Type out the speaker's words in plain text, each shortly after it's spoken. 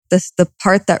the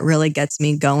part that really gets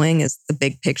me going is the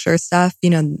big picture stuff,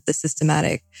 the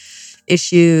systematic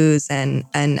issues and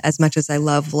as much as I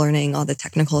love learning all the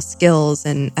technical skills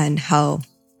and how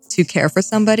to care for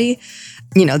somebody,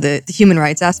 the human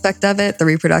rights aspect of it, the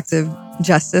reproductive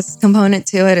justice component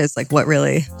to it is like what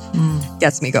really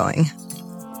gets me going.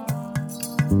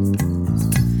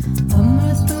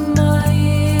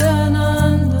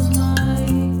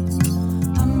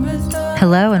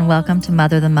 Hello and welcome to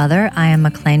Mother the Mother. I am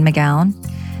McLean McGowan.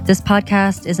 This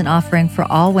podcast is an offering for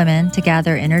all women to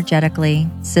gather energetically,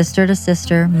 sister to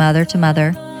sister, mother to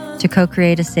mother, to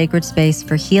co-create a sacred space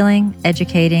for healing,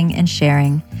 educating, and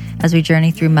sharing as we journey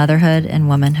through motherhood and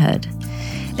womanhood.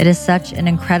 It is such an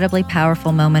incredibly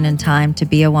powerful moment in time to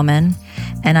be a woman,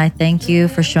 and I thank you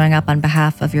for showing up on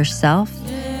behalf of yourself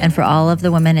and for all of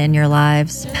the women in your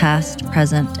lives, past,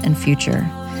 present, and future,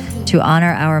 to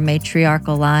honor our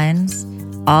matriarchal lines,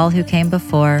 all who came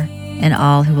before and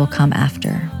all who will come after.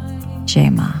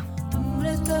 Jema.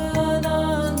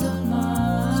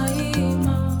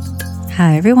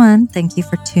 Hi, everyone. Thank you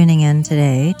for tuning in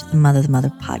today to the Mother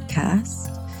podcast.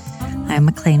 I'm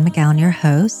McLean McGowan, your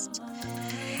host,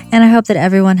 and I hope that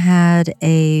everyone had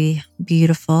a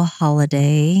beautiful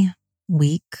holiday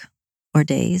week or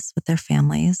days with their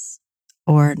families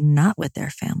or not with their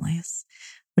families.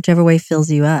 Whichever way fills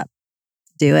you up,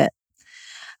 do it.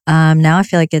 Now I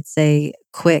feel like it's a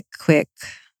quick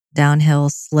downhill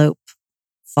slope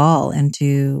fall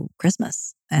into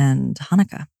Christmas and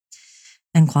Hanukkah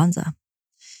and Kwanzaa.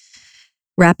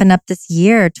 Wrapping up this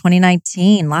year,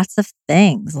 2019, lots of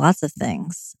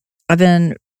things. I've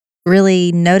been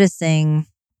really noticing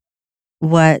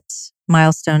what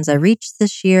milestones I reached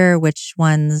this year, which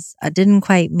ones I didn't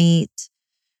quite meet,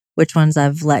 which ones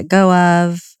I've let go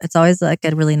of. It's always like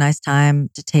a really nice time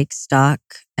to take stock,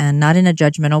 and not in a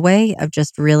judgmental way, of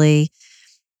just really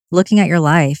looking at your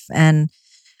life and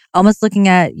almost looking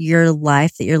at your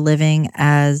life that you're living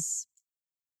as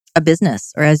a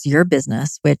business or as your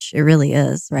business, which it really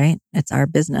is, right? It's our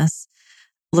business.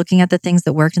 Looking at the things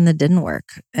that worked and that didn't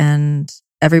work. And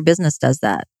every business does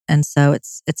that. And so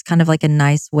it's kind of like a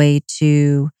nice way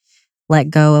to let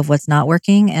go of what's not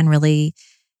working and really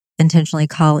intentionally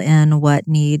call in what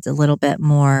needs a little bit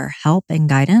more help and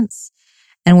guidance.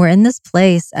 And we're in this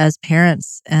place as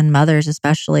parents and mothers,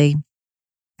 especially,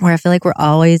 where I feel like we're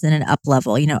always in an up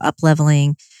level, up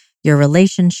leveling your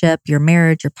relationship, your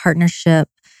marriage, your partnership,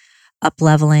 up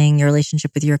leveling your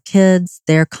relationship with your kids.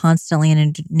 They're constantly in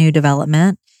a new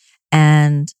development.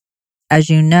 And as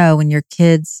you know, when your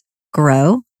kids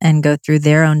grow and go through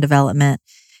their own development,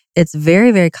 it's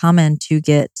very, very common to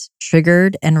get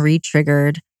triggered and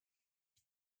re-triggered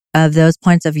of those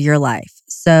points of your life.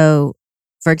 So,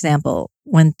 for example,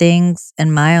 when things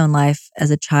in my own life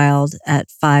as a child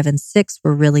at 5 and 6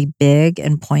 were really big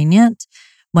and poignant,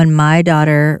 when my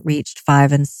daughter reached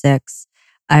 5 and 6,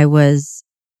 I was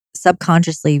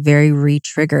subconsciously very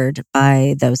re-triggered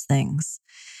by those things.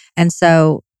 And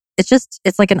so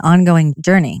it's like an ongoing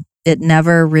journey. It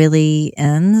never really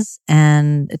ends,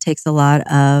 and it takes a lot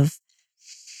of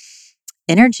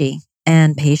energy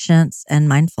and patience and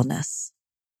mindfulness.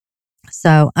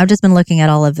 So I've just been looking at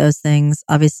all of those things.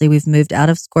 Obviously, we've moved out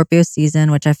of Scorpio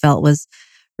season, which I felt was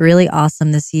really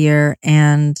awesome this year.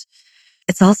 And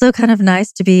it's also kind of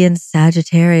nice to be in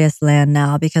Sagittarius land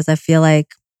now, because I feel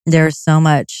like there's so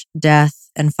much death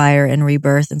and fire and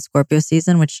rebirth in Scorpio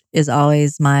season, which is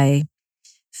always my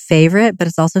favorite, but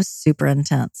it's also super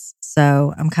intense.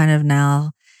 So I'm kind of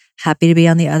now happy to be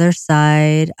on the other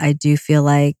side. I do feel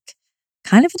like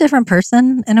kind of a different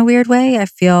person in a weird way. I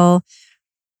feel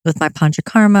with my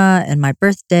Panchakarma and my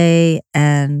birthday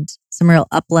and some real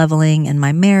up-leveling in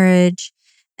my marriage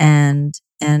and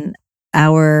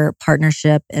our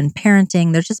partnership and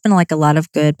parenting. There's just been like a lot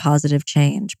of good positive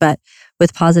change. But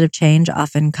with positive change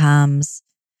often comes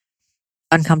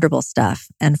uncomfortable stuff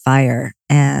and fire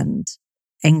and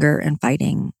anger and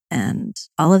fighting and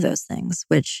all of those things,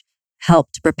 which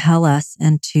help to propel us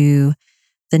into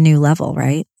the new level,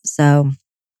 right? So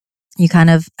you kind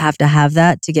of have to have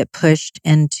that to get pushed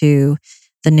into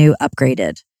the new,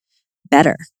 upgraded,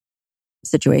 better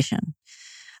situation.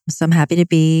 So I'm happy to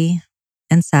be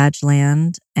in Sag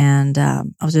land. And I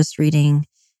was just reading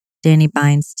Danny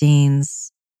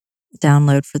Beinstein's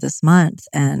download for this month,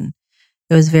 and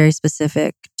it was very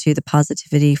specific to the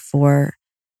positivity for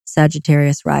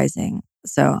Sagittarius rising.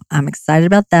 So I'm excited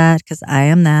about that because I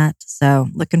am that. So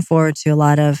looking forward to a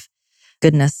lot of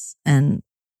goodness and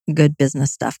good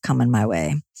business stuff coming my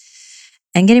way.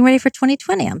 And getting ready for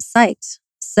 2020. I'm psyched.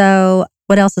 So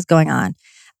what else is going on?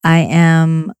 I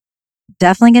am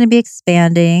definitely going to be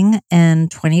expanding in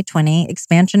 2020.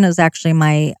 Expansion is actually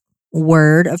my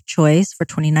word of choice for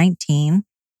 2019.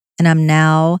 And I'm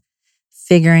now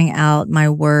figuring out my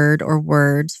word or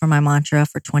words for my mantra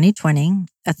for 2020.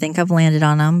 I think I've landed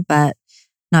on them, but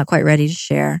not quite ready to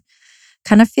share.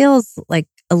 Kind of feels like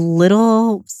a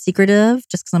little secretive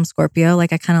just because I'm Scorpio.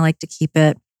 Like I kind of like to keep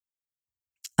it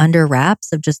under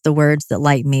wraps of just the words that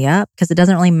light me up, because it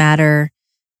doesn't really matter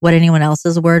what anyone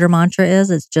else's word or mantra is.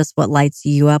 It's just what lights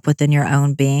you up within your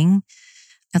own being.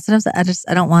 And sometimes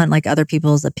I don't want like other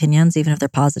people's opinions, even if they're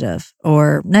positive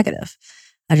or negative.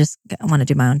 I just want to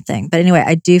do my own thing. But anyway,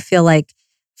 I do feel like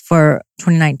for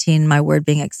 2019, my word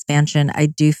being expansion, I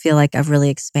do feel like I've really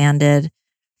expanded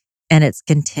and it's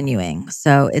continuing.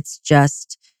 So it's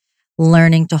just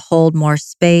learning to hold more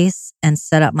space and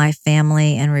set up my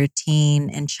family and routine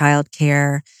and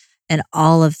childcare and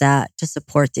all of that to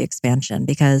support the expansion.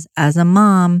 Because as a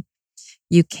mom,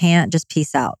 you can't just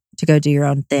peace out to go do your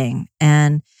own thing.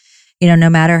 And,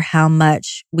 no matter how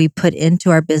much we put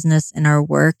into our business and our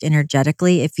work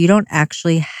energetically, if you don't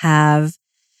actually have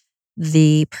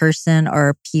the person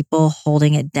or people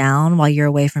holding it down while you're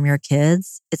away from your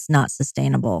kids, it's not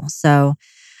sustainable. So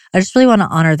I just really want to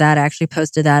honor that. I actually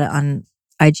posted that on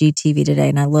IGTV today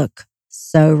and I look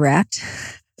so wrecked.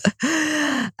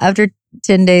 After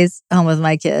 10 days home with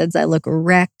my kids, I look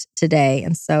wrecked today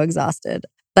and so exhausted.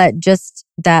 But just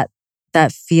that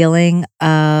feeling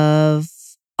of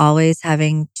always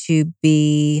having to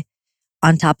be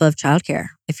on top of childcare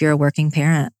if you're a working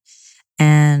parent,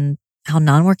 and how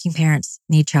non-working parents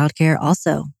need childcare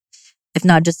also, if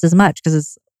not just as much, because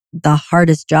it's the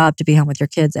hardest job to be home with your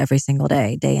kids every single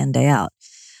day, day in, day out.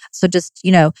 So just,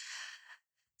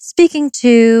 speaking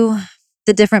to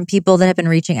the different people that have been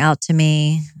reaching out to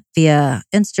me via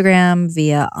Instagram,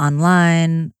 via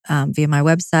online, via my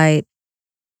website.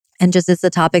 And just it's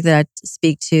a topic that I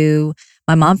speak to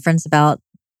my mom friends about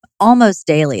almost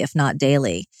daily, if not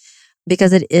daily,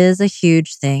 because it is a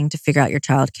huge thing to figure out your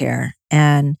childcare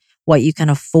and what you can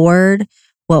afford,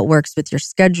 what works with your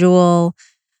schedule,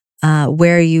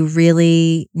 where you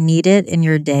really need it in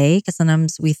your day. Because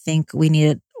sometimes we think we need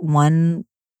it one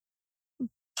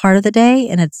part of the day,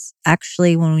 and it's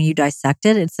actually, when you dissect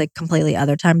it, it's like completely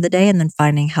other time of the day, and then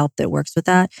finding help that works with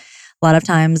that. A lot of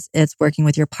times it's working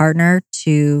with your partner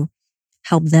to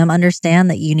help them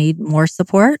understand that you need more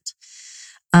support.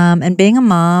 And being a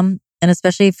mom, and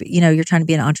especially if you're trying to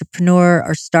be an entrepreneur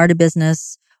or start a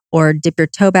business or dip your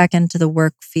toe back into the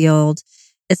work field,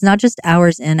 it's not just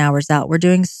hours in, hours out. We're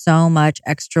doing so much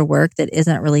extra work that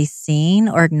isn't really seen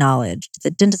or acknowledged.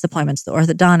 The dentist appointments, the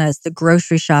orthodontist, the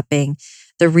grocery shopping,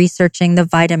 the researching the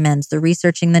vitamins, the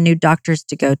researching the new doctors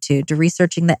to go to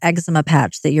researching the eczema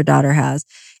patch that your daughter has.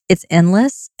 It's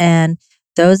endless. And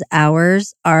those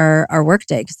hours are our work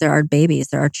day because they're our babies,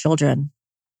 they're our children.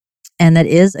 And that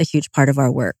is a huge part of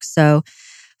our work. So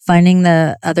finding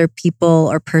the other people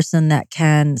or person that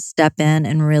can step in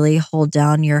and really hold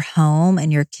down your home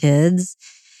and your kids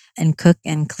and cook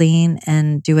and clean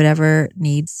and do whatever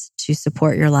needs to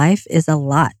support your life is a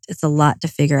lot. It's a lot to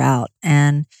figure out.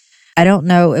 And I don't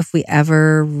know if we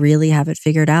ever really have it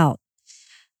figured out.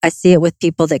 I see it with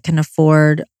people that can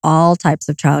afford all types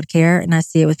of childcare, and I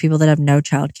see it with people that have no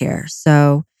childcare.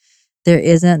 So there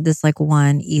isn't this like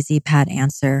one easy pat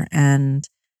answer. And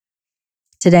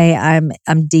today I'm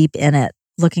deep in it,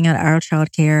 looking at our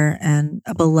childcare and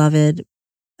a beloved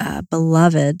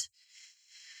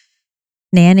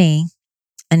nanny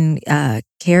and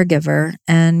caregiver.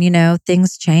 And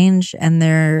things change, and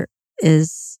there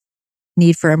is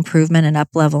need for improvement and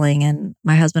up-leveling. And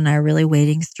my husband and I are really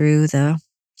wading through the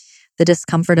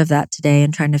discomfort of that today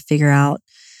and trying to figure out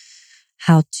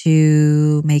how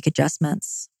to make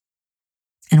adjustments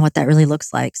and what that really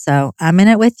looks like. So I'm in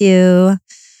it with you,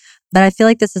 but I feel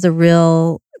like this is a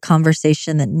real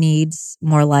conversation that needs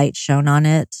more light shown on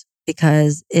it,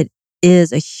 because it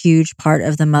is a huge part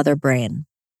of the mother brain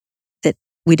that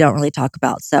we don't really talk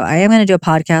about. So I am going to do a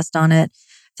podcast on it.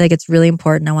 I feel like it's really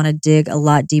important. I want to dig a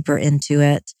lot deeper into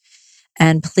it.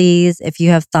 And please, if you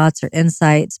have thoughts or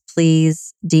insights,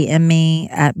 please DM me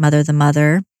at Mother the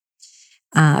Mother.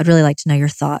 I'd really like to know your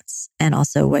thoughts and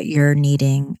also what you're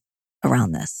needing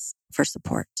around this for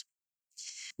support.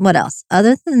 What else?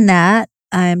 Other than that,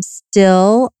 I'm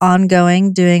still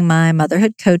ongoing doing my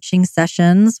motherhood coaching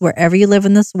sessions. Wherever you live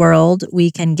in this world, we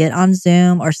can get on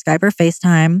Zoom or Skype or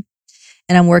FaceTime.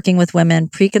 And I'm working with women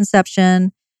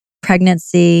preconception,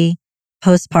 pregnancy,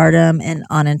 postpartum, and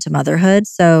on into motherhood.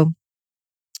 So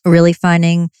really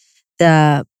finding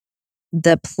the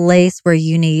place where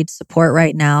you need support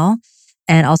right now,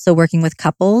 and also working with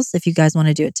couples. If you guys want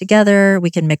to do it together,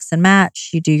 we can mix and match.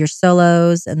 You do your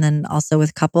solos and then also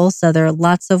with couples. So there are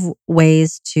lots of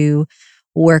ways to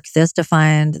work this to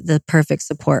find the perfect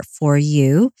support for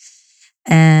you.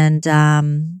 And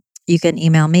you can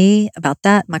email me about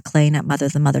that,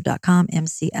 mclean@motherthemother.com,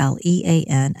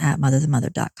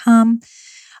 MCLEAN@motherthemother.com.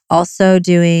 Also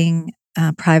doing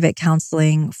private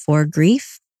counseling for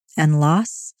grief and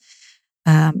loss.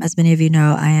 As many of you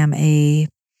know, I am a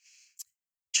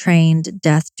trained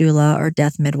death doula or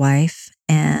death midwife.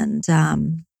 And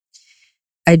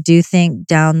I do think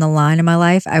down the line in my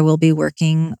life, I will be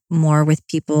working more with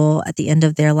people at the end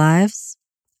of their lives.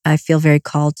 I feel very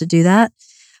called to do that.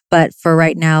 But for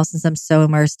right now, since I'm so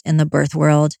immersed in the birth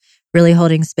world, really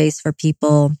holding space for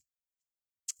people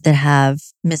that have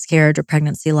miscarriage or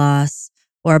pregnancy loss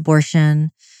or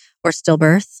abortion or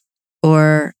stillbirth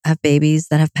or have babies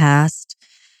that have passed.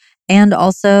 And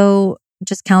also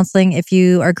just counseling if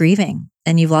you are grieving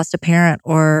and you've lost a parent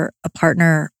or a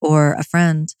partner or a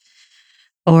friend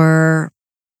or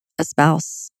a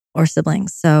spouse or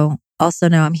siblings. So also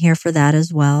know I'm here for that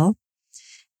as well.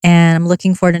 And I'm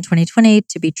looking forward in 2020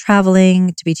 to be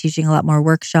traveling, to be teaching a lot more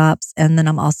workshops. And then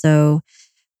I'm also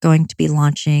going to be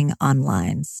launching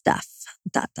online stuff.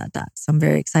 So I'm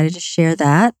very excited to share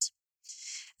that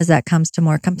as that comes to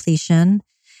more completion.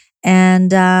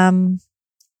 And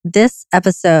this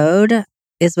episode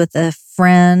is with a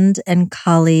friend and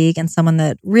colleague and someone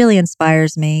that really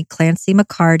inspires me, Clancy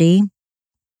McCarty,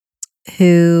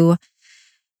 who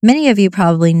many of you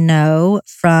probably know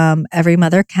from Every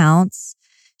Mother Counts.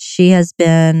 She has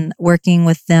been working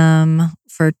with them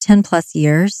for 10 plus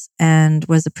years and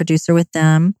was a producer with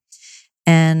them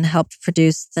and helped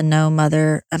produce the No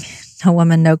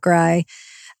Woman, No Cry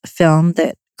film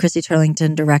that Chrissy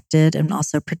Turlington directed and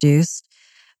also produced.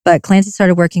 But Clancy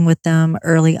started working with them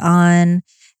early on,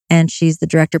 and she's the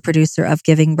director-producer of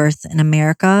Giving Birth in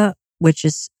America, which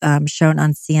is shown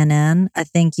on CNN. I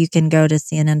think you can go to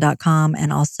CNN.com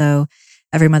and also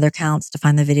Every Mother Counts to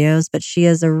find the videos. But she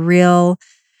is a real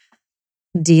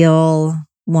deal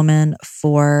woman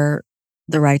for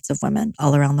the rights of women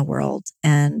all around the world.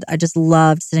 And I just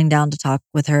loved sitting down to talk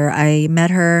with her. I met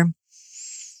her,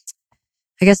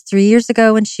 I guess, 3 years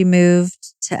ago when she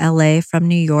moved to LA from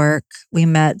New York. We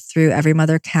met through Every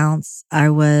Mother Counts. I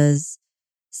was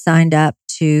signed up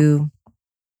to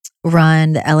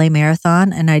run the LA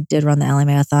Marathon, and I did run the LA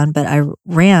Marathon, but I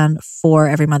ran for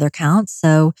Every Mother Counts.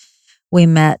 So we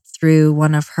met through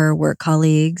one of her work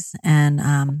colleagues, and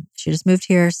she just moved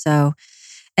here. So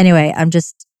anyway, I'm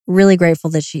just really grateful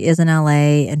that she is in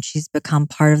LA and she's become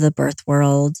part of the birth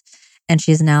world. And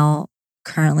she's now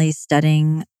currently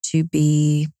studying to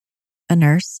be a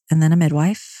nurse and then a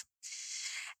midwife.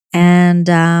 And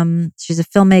she's a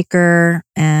filmmaker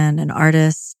and an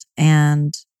artist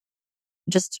and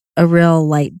just a real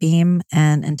light beam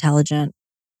and intelligent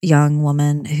young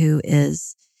woman who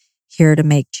is here to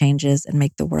make changes and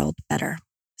make the world better.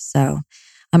 So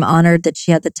I'm honored that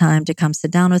she had the time to come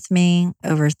sit down with me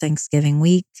over Thanksgiving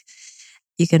week.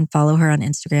 You can follow her on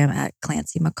Instagram at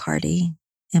Clancy McCarty,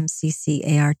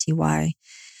 MCCARTY.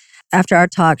 After our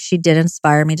talk, she did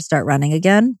inspire me to start running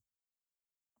again.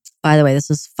 By the way, this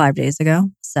was 5 days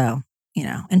ago. So,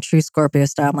 in true Scorpio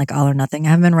style, I'm like all or nothing. I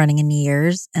haven't been running in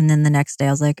years. And then the next day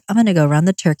I was like, I'm going to go run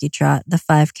the turkey trot, the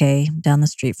 5K down the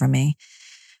street from me.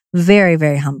 Very,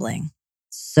 very humbling.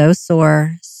 So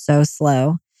sore, so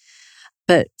slow,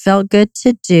 but felt good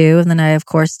to do. And then I, of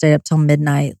course, stayed up till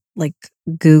midnight, like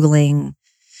Googling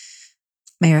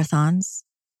marathons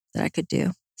that I could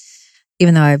do,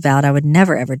 even though I vowed I would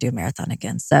never, ever do a marathon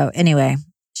again. So anyway,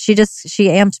 she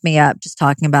amped me up just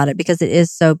talking about it because it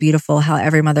is so beautiful how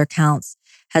Every Mother Counts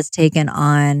has taken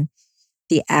on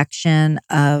the action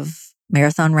of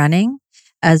marathon running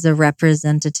as a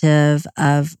representative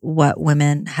of what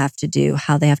women have to do,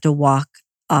 how they have to walk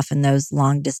often those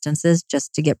long distances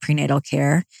just to get prenatal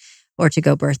care or to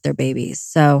go birth their babies.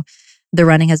 So the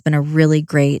running has been a really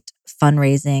great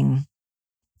fundraising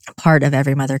part of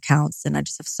Every Mother Counts. And I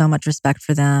just have so much respect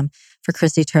for them, for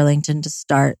Chrissy Turlington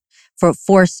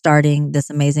for starting this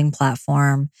amazing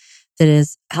platform that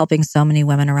is helping so many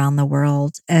women around the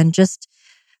world and just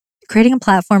creating a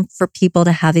platform for people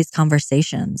to have these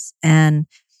conversations. And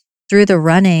through the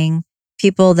running,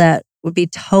 people that would be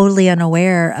totally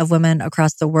unaware of women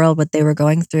across the world, what they were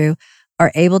going through,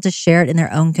 are able to share it in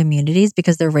their own communities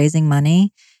because they're raising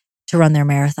money to run their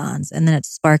marathons. And then it's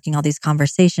sparking all these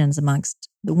conversations amongst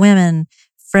the women,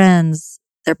 friends,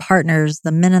 their partners,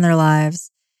 the men in their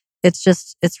lives.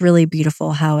 It's really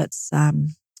beautiful how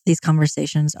these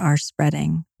conversations are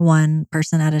spreading one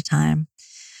person at a time.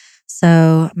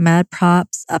 So mad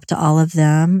props up to all of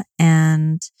them.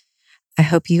 And I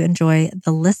hope you enjoy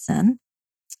the listen.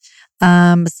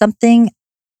 Something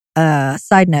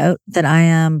side note that I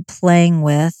am playing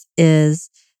with is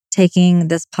taking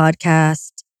this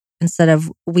podcast instead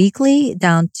of weekly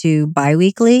down to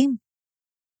bi-weekly,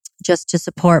 just to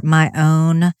support my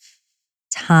own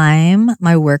time,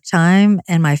 my work time,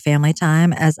 and my family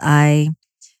time as I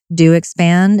do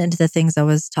expand into the things I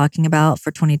was talking about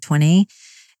for 2020.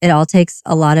 It all takes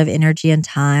a lot of energy and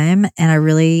time, and I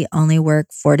really only work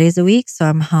 4 days a week. So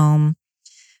I'm home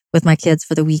with my kids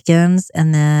for the weekends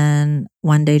and then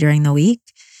one day during the week.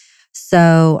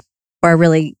 So, or I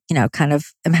really, kind of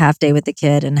am half day with the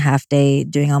kid and half day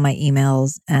doing all my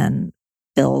emails and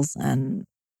bills and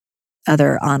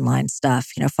other online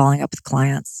stuff, following up with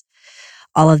clients,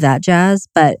 all of that jazz.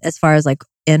 But as far as like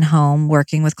in home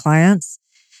working with clients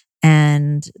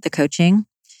and the coaching.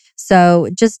 So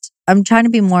I'm trying to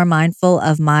be more mindful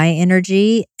of my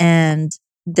energy. And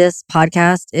this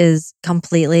podcast is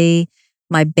completely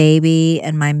my baby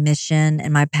and my mission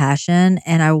and my passion.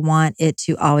 And I want it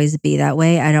to always be that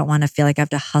way. I don't want to feel like I have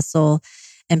to hustle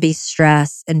and be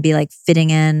stressed and be like fitting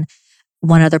in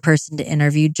one other person to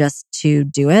interview just to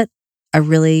do it. I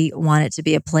really want it to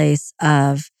be a place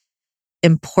of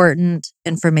important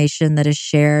information that is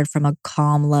shared from a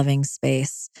calm, loving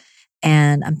space.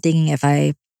 And I'm thinking if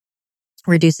I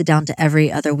reduce it down to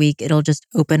every other week, it'll just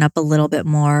open up a little bit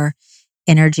more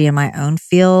energy in my own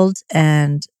field,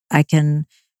 and I can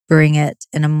bring it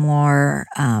in a more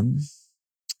kind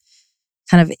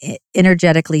of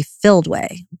energetically filled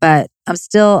way. But I'm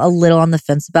still a little on the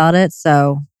fence about it.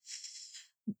 So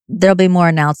there'll be more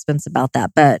announcements about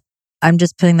that. But I'm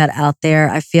just putting that out there.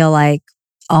 I feel like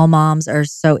all moms are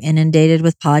so inundated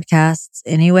with podcasts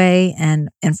anyway, and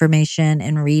information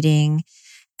and reading.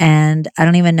 And I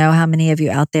don't even know how many of you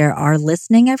out there are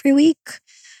listening every week.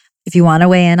 If you want to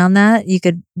weigh in on that, you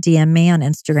could DM me on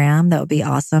Instagram. That would be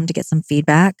awesome to get some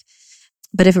feedback.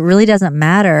 But if it really doesn't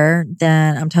matter,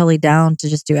 then I'm totally down to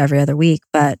just do every other week.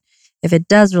 But if it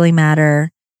does really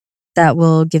matter, that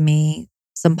will give me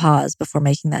some pause before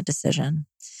making that decision.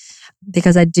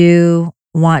 Because I do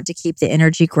want to keep the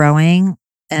energy growing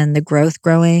and the growth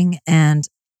growing. And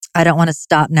I don't want to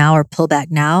stop now or pull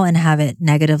back now and have it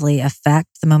negatively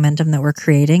affect the momentum that we're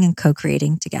creating and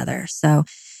co-creating together. So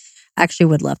I actually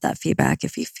would love that feedback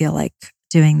if you feel like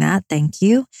doing that. Thank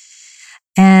you.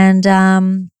 And,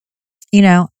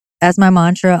 as my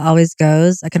mantra always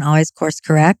goes, I can always course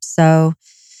correct. So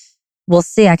we'll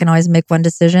see. I can always make one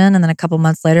decision and then a couple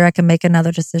months later, I can make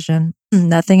another decision.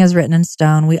 Nothing is written in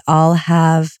stone. We all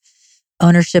have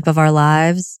ownership of our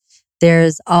lives.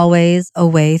 There's always a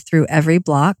way through every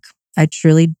block. I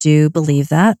truly do believe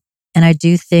that. And I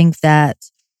do think that,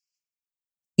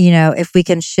 if we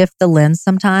can shift the lens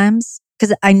sometimes,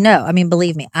 because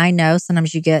believe me, I know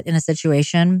sometimes you get in a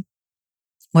situation,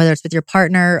 whether it's with your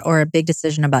partner or a big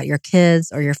decision about your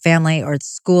kids or your family or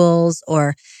schools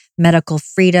or medical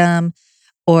freedom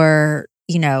or,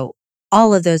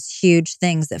 all of those huge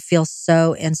things that feel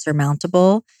so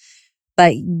insurmountable.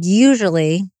 But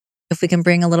usually, if we can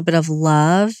bring a little bit of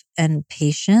love and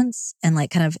patience and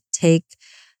like kind of take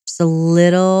just a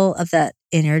little of that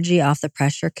energy off the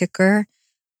pressure cooker,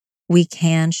 we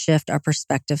can shift our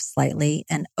perspective slightly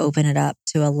and open it up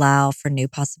to allow for new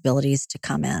possibilities to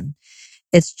come in.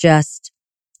 It's just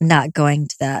not going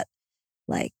to that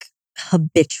like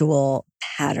habitual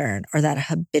pattern or that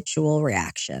habitual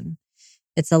reaction.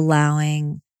 It's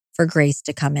allowing for grace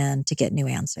to come in to get new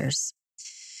answers.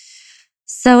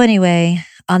 So anyway,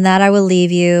 on that, I will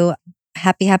leave you.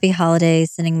 Happy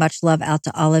holidays. Sending much love out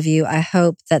to all of you. I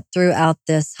hope that throughout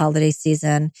this holiday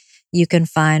season, you can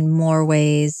find more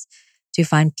ways to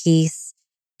find peace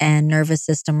and nervous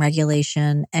system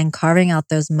regulation and carving out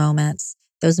those moments,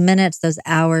 those minutes, those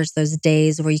hours, those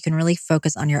days where you can really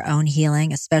focus on your own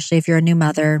healing, especially if you're a new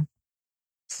mother.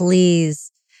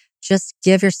 Please just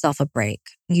give yourself a break.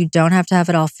 You don't have to have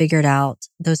it all figured out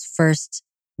those first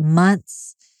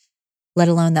months, let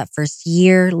alone that first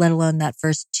year, let alone that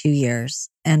first 2 years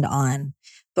and on.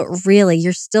 But really,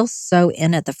 you're still so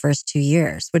in it the first 2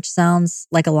 years, which sounds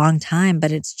like a long time,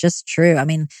 but it's just true. I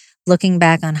mean, looking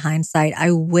back on hindsight,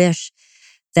 I wish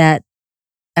that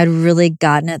I'd really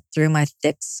gotten it through my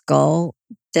thick skull,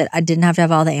 that I didn't have to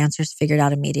have all the answers figured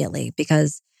out immediately,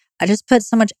 because I just put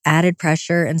so much added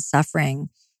pressure and suffering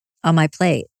on my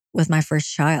plate with my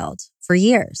first child for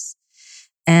years.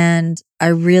 And I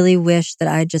really wish that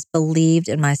I just believed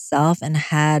in myself and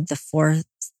had the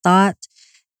forethought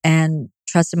and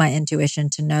trusted my intuition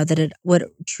to know that it would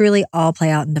truly all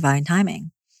play out in divine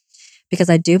timing. Because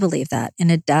I do believe that,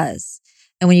 and it does.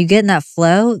 And when you get in that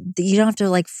flow, you don't have to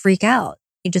like freak out.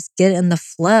 You just get in the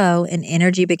flow, and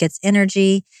energy begets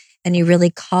energy, and you really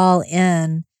call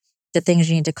in the things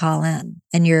you need to call in,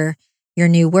 and your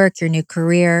new work, your new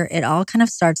career, it all kind of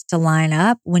starts to line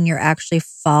up when you're actually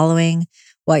following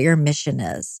what your mission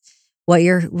is, what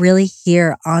you're really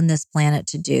here on this planet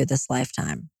to do this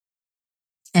lifetime.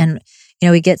 And,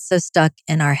 we get so stuck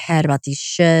in our head about these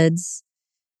shoulds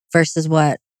versus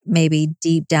what maybe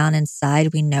deep down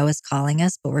inside we know is calling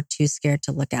us, but we're too scared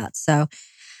to look at. So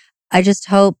I just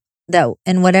hope that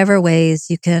in whatever ways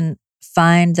you can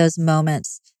find those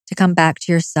moments to come back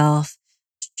to yourself,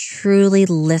 to truly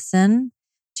listen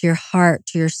to your heart,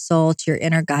 to your soul, to your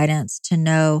inner guidance, to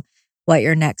know what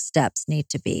your next steps need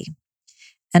to be.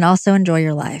 And also enjoy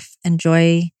your life.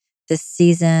 Enjoy this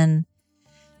season.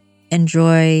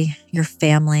 Enjoy your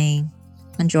family.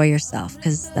 Enjoy yourself,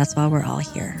 because that's why we're all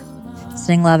here.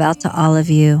 Sending love out to all of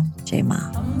you. Jai Ma.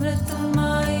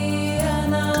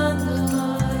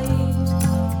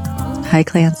 Hi,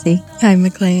 Clancy. Hi,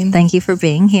 McLean. Thank you for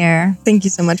being here. Thank you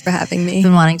so much for having me. I've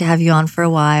been wanting to have you on for a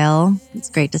while. It's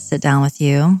great to sit down with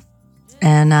you.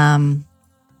 And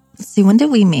let's see, when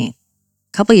did we meet?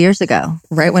 A couple years ago.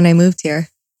 Right when I moved here.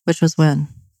 Which was when?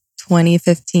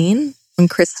 2015, when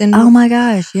Kristen... Oh my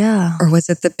gosh, yeah. Or was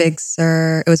it the Big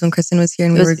Sur? It was when Kristen was here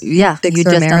and Big Sur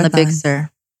just Marathon. done the Big Sur.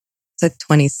 It's like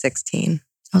 2016.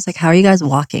 I was like, how are you guys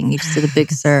walking? You just did the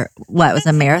Big Sur. What, it was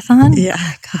a marathon? Yeah.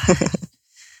 Oh my God.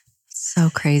 So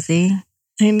crazy.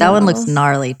 I know. That one looks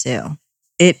gnarly too.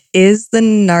 It is the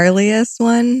gnarliest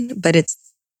one, but it's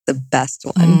the best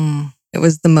one. It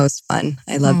was the most fun.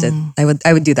 I loved it.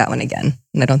 I would do that one again.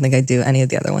 And I don't think I'd do any of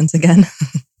the other ones again.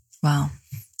 Wow.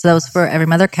 So that was for Every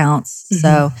Mother Counts.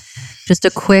 So just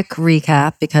a quick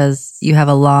recap, because you have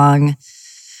a long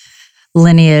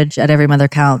lineage at Every Mother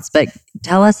Counts. But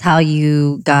tell us how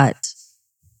you got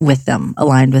with them,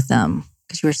 aligned with them,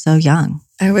 because you were so young.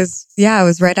 I was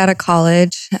right out of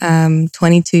college,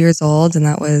 22 years old, and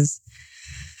that was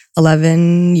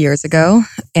 11 years ago.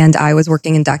 And I was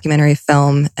working in documentary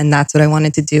film, and that's what I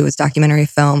wanted to do, was documentary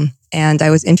film. And I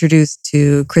was introduced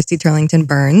to Christy Turlington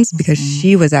Burns because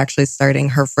she was actually starting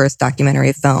her first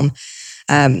documentary film,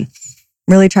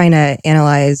 really trying to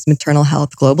analyze maternal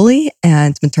health globally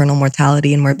and maternal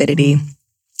mortality and morbidity.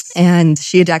 And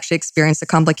she had actually experienced a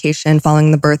complication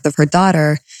following the birth of her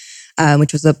daughter,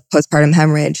 which was a postpartum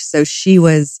hemorrhage. So she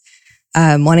was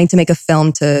wanting to make a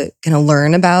film to kind of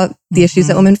learn about the issues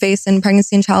that women face in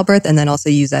pregnancy and childbirth, and then also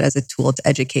use that as a tool to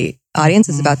educate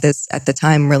audiences about this, at the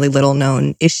time, really little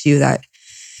known issue that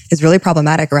is really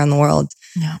problematic around the world.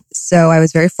 Yeah. So I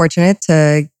was very fortunate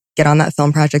to get on that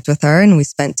film project with her, and we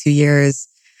spent 2 years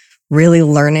really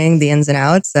learning the ins and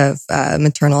outs of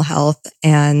maternal health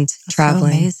and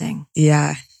traveling. So amazing.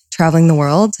 Yeah. Traveling the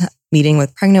world, meeting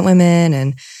with pregnant women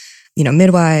and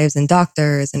midwives and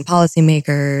doctors and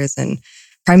policymakers and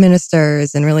prime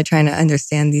ministers, and really trying to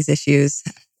understand these issues.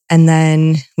 And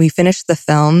then we finished the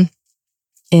film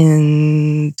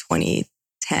in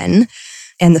 2010,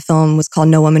 and the film was called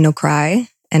No Woman, No Cry.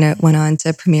 And it went on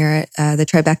to premiere at the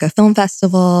Tribeca Film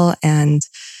Festival and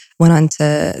went on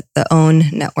to the OWN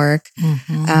network.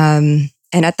 And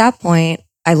at that point,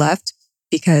 I left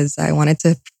because I wanted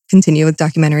to continue with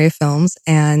documentary films.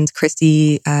 And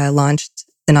Christy launched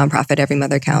the nonprofit Every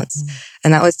Mother Counts.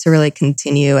 And that was to really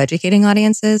continue educating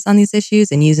audiences on these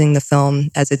issues and using the film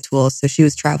as a tool. So she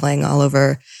was traveling all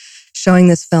over, showing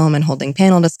this film and holding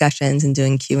panel discussions and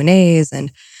doing Q&As.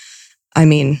 And I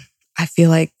mean, I feel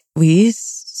like we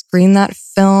screened that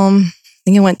film, I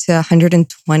think it went to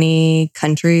 120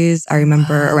 countries, I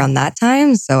remember, around that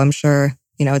time. So I'm sure,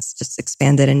 it's just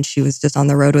expanded, and she was just on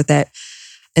the road with it.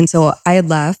 And so I had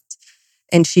left,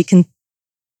 and she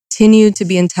continued to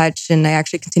be in touch, and I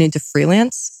actually continued to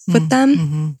freelance with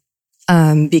them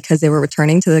because they were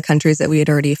returning to the countries that we had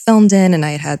already filmed in, and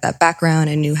I had that background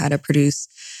and knew how to produce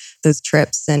those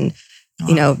trips and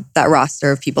that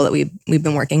roster of people that we've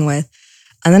been working with.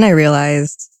 And then I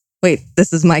realized, wait,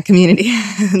 this is my community.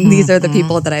 These are the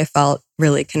people that I felt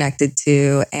really connected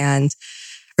to and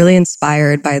really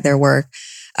inspired by their work.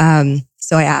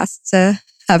 So I asked to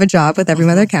have a job with Every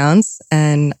Mother Counts,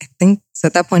 and I think so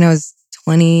at that point I was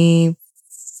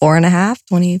 24 and a half,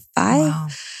 25. Wow.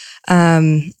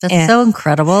 That's so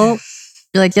incredible.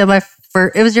 You're like,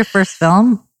 it was your first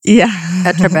film? Yeah.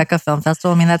 At Tribeca Film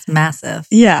Festival. I mean, that's massive.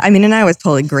 Yeah. I mean, and I was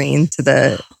totally green to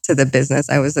the business.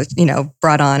 I was,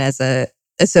 brought on as a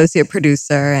associate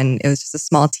producer, and it was just a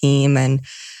small team. And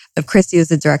Christy was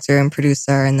the director and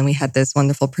producer. And then we had this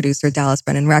wonderful producer, Dallas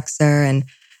Brennan Rexer, and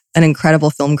an incredible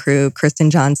film crew, Kristen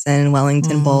Johnson,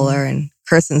 Wellington Bowler, and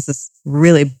Kirsten's this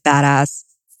really badass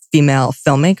female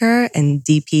filmmaker and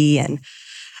DP. And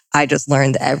I just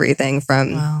learned everything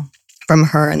from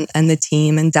her and the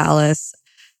team. And Dallas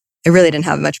I really didn't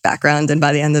have much background. And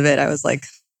by the end of it, I was like,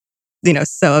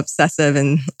 so obsessive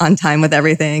and on time with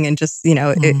everything. And just,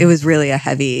 it was really a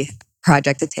heavy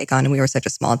project to take on. And we were such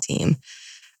a small team.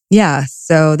 Yeah.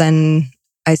 So then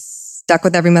I stuck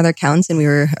with Every Mother Counts, and we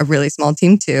were a really small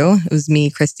team too. It was me,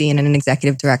 Christine, and an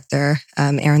executive director,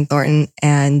 Aaron Thornton.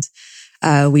 And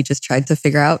we just tried to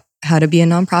figure out how to be a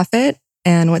nonprofit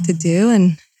and what to do.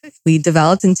 And we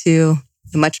developed into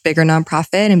a much bigger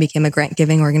nonprofit and became a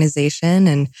grant-giving organization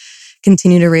and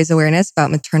continue to raise awareness about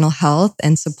maternal health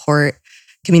and support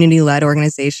community-led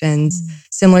organizations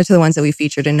similar to the ones that we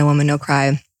featured in No Woman, No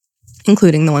Cry,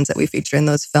 including the ones that we feature in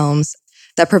those films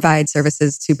that provide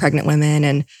services to pregnant women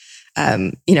and,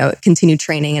 continue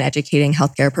training and educating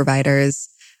healthcare providers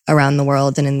around the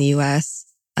world and in the U.S.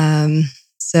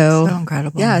 So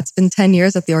incredible. Yeah, it's been 10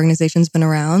 years that the organization's been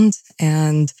around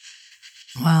and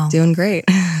doing great.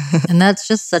 And that's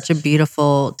just such a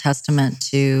beautiful testament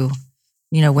to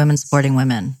women supporting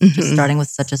women, just starting with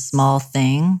such a small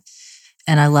thing.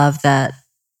 And I love that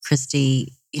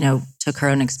Christy, took her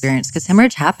own experience because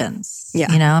hemorrhage happens. Yeah.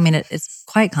 It's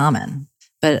quite common,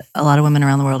 but a lot of women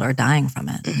around the world are dying from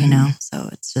it, So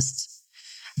it's just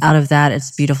out of that,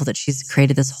 it's beautiful that she's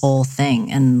created this whole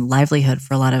thing and livelihood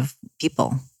for a lot of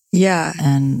people. Yeah.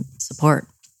 And support.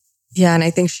 Yeah. And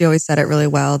I think she always said it really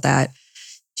well that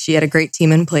she had a great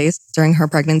team in place during her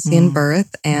pregnancy and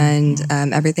birth, and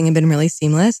everything had been really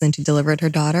seamless. And then she delivered her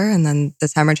daughter, and then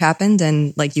this hemorrhage happened.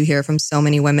 And like you hear from so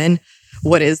many women,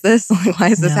 what is this? Why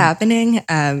is this happening?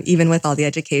 Even with all the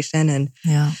education and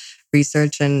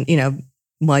research, and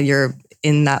while you're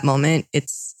in that moment,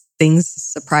 things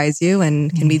surprise you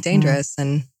and can be dangerous.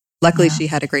 And luckily, she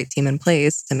had a great team in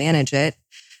place to manage it.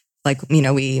 Like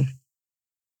we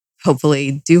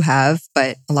hopefully do have,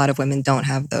 but a lot of women don't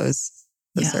have those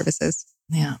services.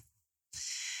 Yeah.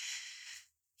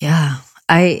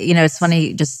 It's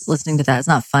funny just listening to that. It's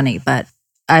not funny, but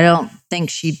I don't think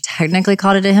she technically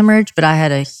called it a hemorrhage, but I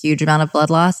had a huge amount of blood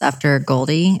loss after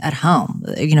Goldie at home,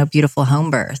 beautiful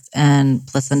home birth, and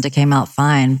placenta came out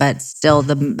fine. But still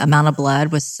the amount of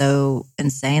blood was so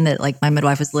insane that like my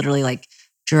midwife was literally like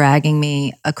dragging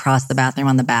me across the bathroom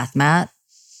on the bath mat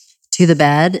to the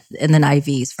bed and then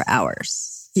IVs for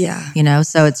hours. Yeah.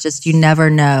 So it's just, you never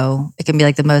know. It can be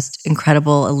like the most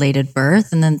incredible, elated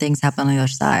birth, and then things happen on the other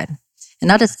side. And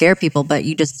not to scare people, but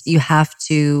you have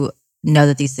to know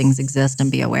that these things exist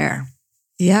and be aware.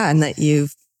 Yeah. And that you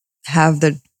have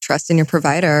the trust in your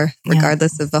provider,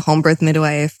 regardless of a home birth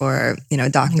midwife or, a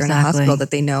doctor in a hospital,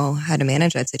 that they know how to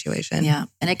manage that situation. Yeah.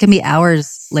 And it can be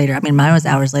hours later. Mine was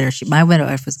hours later. My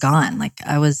midwife was gone. Like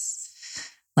I was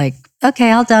like,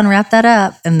 okay, I'll done wrap that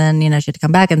up. And then, she had to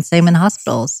come back, and same in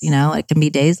hospitals, it can be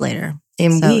days later.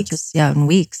 In weeks. In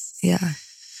weeks. Yeah.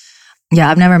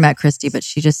 Yeah. I've never met Christy, but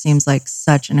she just seems like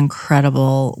such an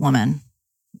incredible woman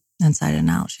inside and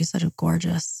out. She's such a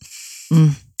gorgeous.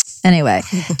 Anyway,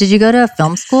 did you go to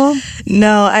film school?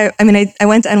 No, I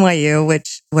went to NYU,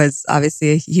 which was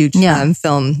obviously a huge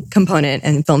film component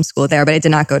and film school there, but I did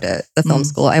not go to the film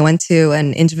school. I went to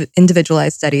an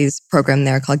individualized studies program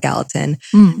there called Gallatin,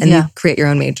 and you create your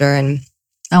own major. And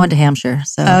I went to Hampshire,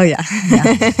 so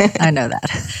I know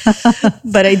that.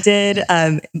 But I did,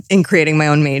 in creating my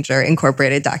own major,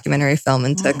 incorporated documentary film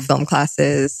and took film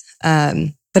classes.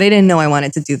 But I didn't know I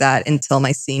wanted to do that until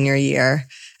my senior year.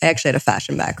 I actually had a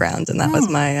fashion background, and that was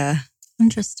my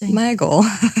interesting my goal.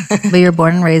 But you're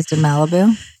born and raised in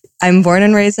Malibu? I'm born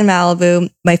and raised in Malibu.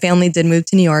 My family did move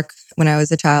to New York when I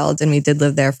was a child, and we did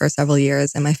live there for several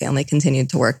years. And my family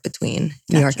continued to work between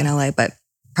New York and LA, but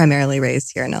primarily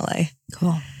raised here in LA.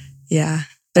 Cool. Yeah.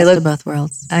 Best of both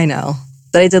worlds. I know.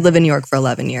 But I did live in New York for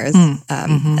 11 years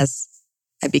as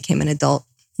I became an adult.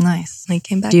 Nice. I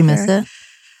came back. Do you miss it?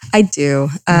 I do.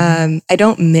 I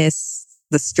don't miss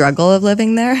the struggle of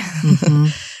living there.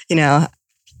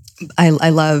 I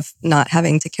love not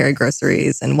having to carry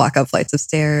groceries and walk up flights of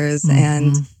stairs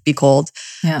and be cold.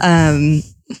 Yeah.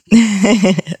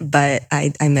 But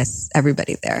I miss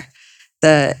everybody there.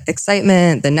 The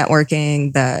excitement, the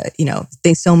networking,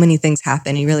 so many things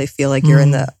happen. You really feel like you're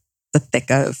in the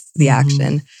thick of the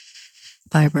action.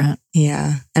 Vibrant.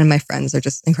 Yeah. And my friends are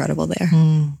just incredible there.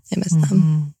 I miss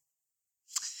them.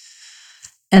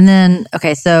 And then,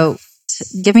 okay, so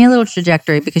give me a little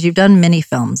trajectory, because you've done many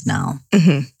films now.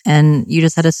 And you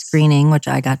just had a screening, which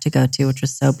I got to go to, which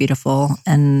was so beautiful.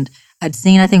 And I'd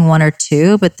seen, I think, one or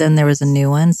two, but then there was a new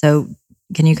one. So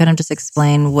can you kind of just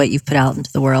explain what you've put out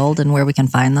into the world and where we can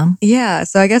find them? Yeah.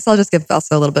 So I guess I'll just give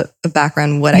also a little bit of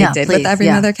background what I did with Every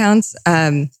Mother Counts.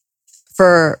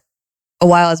 For a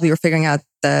while, as we were figuring out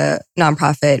the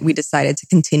nonprofit, we decided to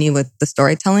continue with the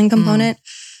storytelling component.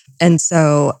 And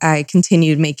so I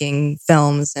continued making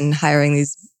films and hiring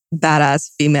these badass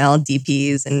female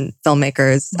DPs and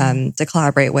filmmakers to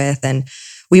collaborate with. And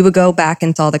we would go back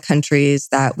into all the countries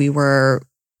that we were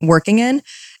working in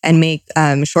and make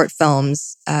short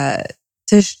films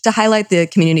to highlight the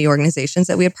community organizations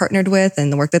that we had partnered with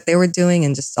and the work that they were doing,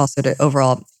 and just also to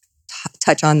overall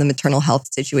touch on the maternal health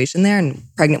situation there and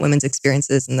pregnant women's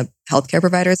experiences and the healthcare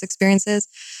providers' experiences.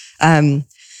 And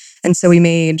so we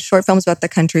made short films about the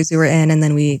countries we were in, and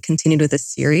then we continued with a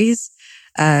series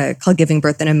called Giving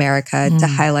Birth in America to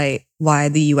highlight why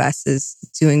the U.S. is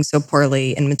doing so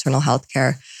poorly in maternal health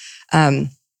care.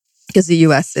 Because the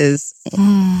U.S. is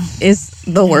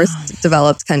the worst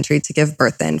developed country to give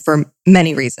birth in for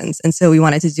many reasons. And so we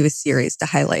wanted to do a series to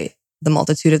highlight the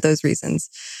multitude of those reasons.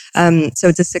 So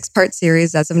it's a 6-part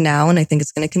series as of now, and I think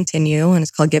it's going to continue. And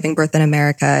it's called Giving Birth in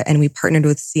America. And we partnered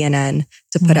with CNN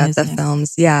to put out the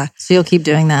films. Yeah. So you'll keep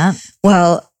doing that?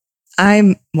 Well,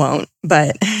 I won't,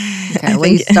 but... Okay, well,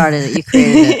 you started it. You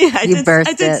created it. You birthed it.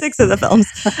 I did 6 of the films.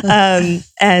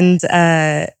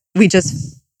 And we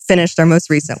just finished our most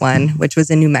recent one, which was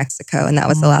in New Mexico. And that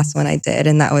was the last one I did.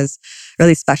 And that was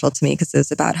really special to me because it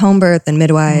was about home birth and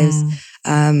midwives.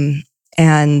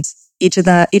 And each of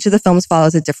the films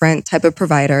follows a different type of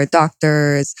provider: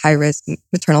 doctors, high-risk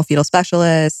maternal fetal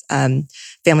specialists,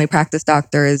 family practice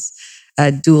doctors,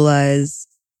 doulas,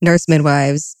 nurse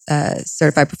midwives,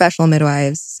 certified professional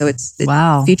midwives. So it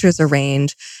features a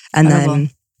range, and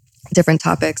then different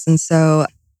topics. And so,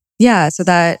 so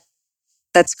that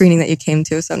screening that you came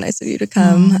to, was so nice of you to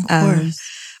come. Of course.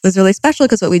 Was really special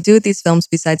because what we do with these films,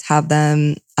 besides have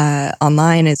them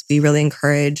online, is we really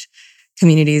encourage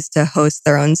communities to host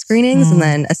their own screenings and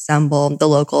then assemble the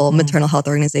local maternal health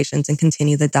organizations and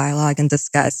continue the dialogue and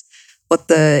discuss what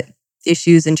the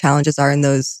issues and challenges are in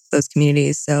those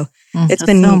communities. So it's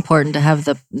been so important to have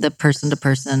the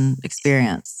person-to-person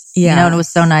experience. Yeah. You know, and it was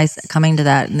so nice coming to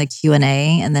that in the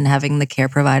Q&A and then having the care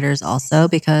providers also,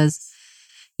 because,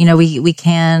 you know, we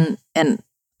can, and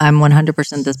I'm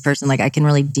 100% this person, like I can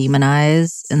really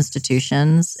demonize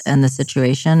institutions and the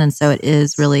situation. And so it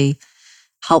is really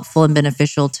helpful and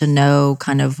beneficial to know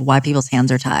kind of why people's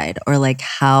hands are tied, or like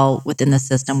how within the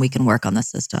system we can work on the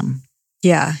system.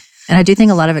 Yeah. And I do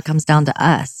think a lot of it comes down to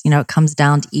us. You know, it comes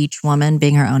down to each woman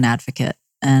being her own advocate.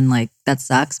 And like, that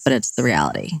sucks, but it's the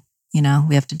reality. You know,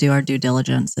 we have to do our due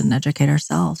diligence and educate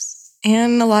ourselves.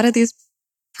 And a lot of these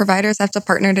providers have to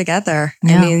partner together.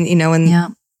 Yeah. I mean, you know,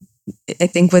 and I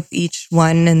think with each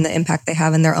one and the impact they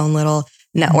have in their own little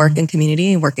network and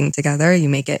community, working together, you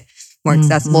make it more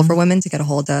accessible for women to get a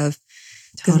hold of.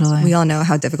 Totally. We all know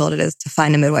how difficult it is to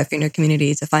find a midwife in your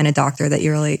community, to find a doctor that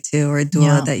you relate to, or a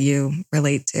doula that you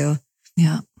relate to.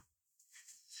 Yeah.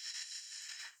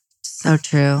 So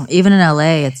true. Even in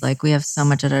LA, it's like we have so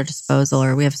much at our disposal,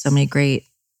 or we have so many great,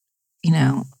 you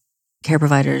know, care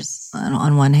providers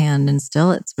on one hand, and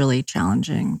still it's really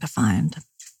challenging to find.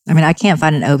 I mean, I can't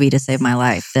find an OB to save my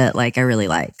life that like I really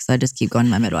like. So I just keep going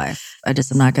to my midwife. I'm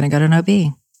not going to go to an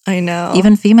OB. I know.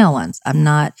 Even female ones. I'm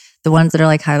not, the ones that are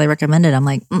like highly recommended, I'm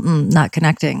like, not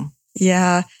connecting.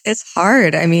 Yeah, it's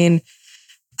hard. I mean,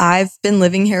 I've been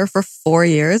living here for 4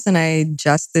 years, and I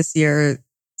just this year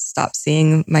stopped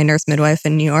seeing my nurse midwife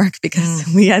in New York because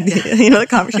we had the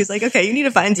conversation. She's like, okay, you need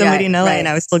to find somebody in LA. Right. And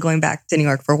I was still going back to New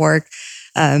York for work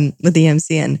with the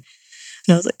EMC. And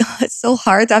I was like, oh, it's so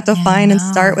hard to have to find and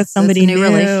start with somebody new.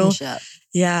 Relationship.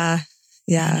 Yeah.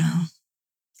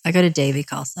 I go to Davy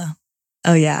also.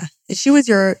 Oh yeah. She was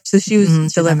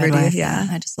delivered you. Yeah.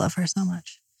 I just love her so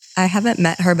much. I haven't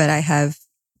met her, but I have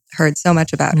heard so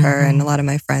much about her, and a lot of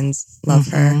my friends love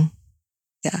her.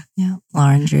 Yeah.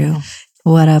 Lauren Drew.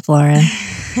 What up, Lauren?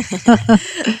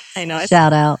 I know.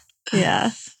 Shout out. Yeah.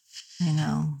 I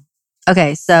know.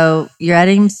 Okay. So you're at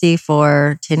EMC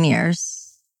for 10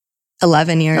 years.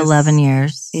 11 years. 11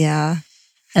 years. Yeah.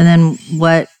 And then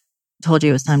what told you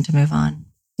it was time to move on?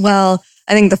 Well,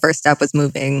 I think the first step was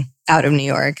moving out of New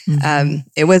York.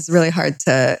 It was really hard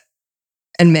to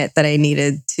admit that I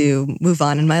needed to move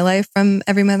on in my life from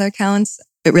Every Mother Counts.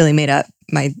 It really made up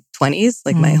my 20s,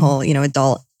 like my whole,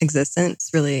 adult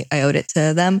existence. Really, I owed it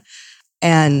to them.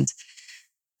 And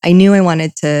I knew I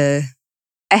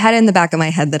had it in the back of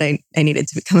my head that I needed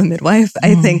to become a midwife.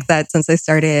 I think that since I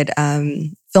started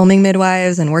filming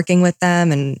midwives and working with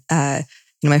them, and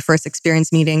my first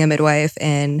experience meeting a midwife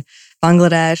in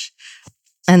Bangladesh,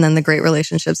 and then the great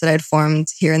relationships that I had formed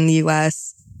here in the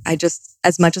US, I just,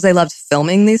 as much as I loved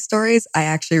filming these stories, I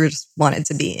actually just wanted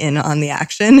to be in on the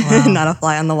action and not a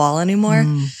fly on the wall anymore.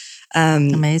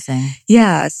 Amazing.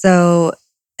 Yeah. So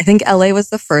I think LA was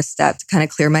the first step to kind of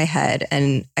clear my head.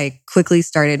 And I quickly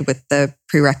started with the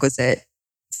prerequisite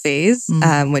phase,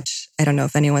 which I don't know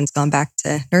if anyone's gone back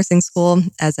to nursing school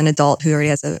as an adult who already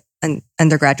has an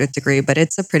undergraduate degree, but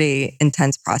it's a pretty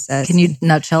intense process. Can you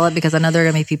nutshell it? Because I know there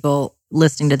are going to be people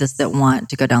listening to this that want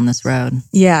to go down this road.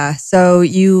 Yeah. So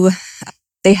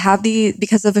they have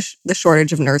because of the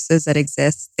shortage of nurses that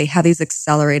exists, they have these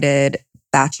accelerated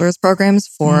bachelor's programs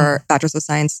for bachelor's of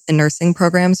science in nursing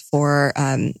programs for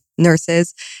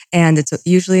nurses. And it's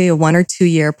usually a 1 or 2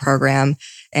 year program.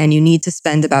 And you need to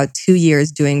spend about 2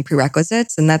 years doing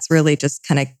prerequisites. And that's really just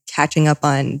kind of catching up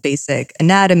on basic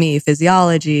anatomy,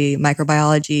 physiology,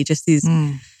 microbiology, just these.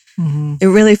 It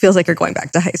really feels like you're going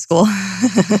back to high school.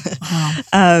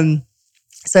 Wow.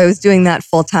 So I was doing that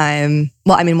full time.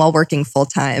 Well, I mean, while working full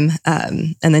time,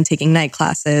 and then taking night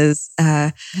classes,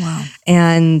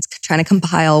 and trying to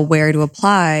compile where to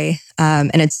apply.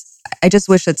 And I just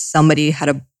wish that somebody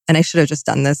had and I should have just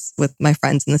done this with my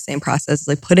friends in the same process,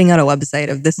 like putting out a website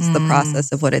of this is the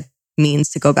process of what it means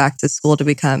to go back to school to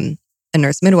become a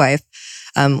nurse midwife,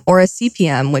 or a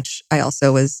CPM, which I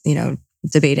also was,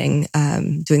 debating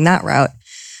doing that route.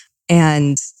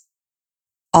 And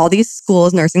all these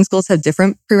schools, nursing schools, have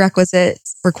different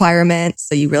prerequisites, requirements.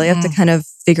 So you really have to kind of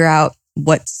figure out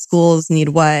what schools need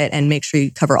what and make sure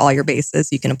you cover all your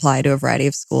bases. You can apply to a variety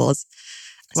of schools.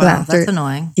 So wow, that's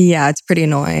annoying. Yeah, it's pretty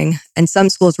annoying. And some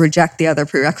schools reject the other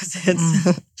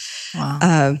prerequisites.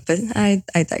 Wow. But I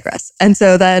digress. And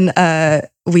so then I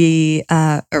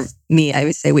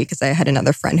would say we, because I had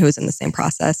another friend who was in the same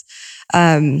process.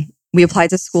 We applied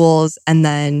to schools, and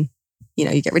then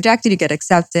you get rejected, you get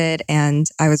accepted. And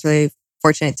I was really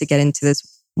fortunate to get into this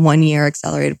 1 year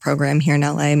accelerated program here in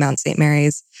LA, Mount St.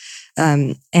 Mary's.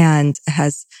 And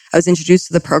I was introduced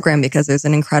to the program because there's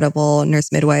an incredible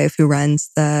nurse midwife who runs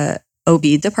the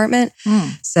OB department.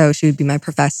 So she would be my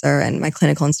professor and my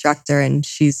clinical instructor, and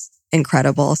she's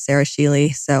incredible, Sarah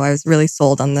Sheely. So I was really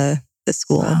sold on the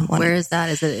school. Wow. Where is that?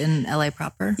 Is it in LA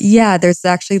proper? Yeah, there's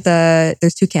actually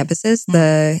there's 2 campuses.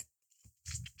 The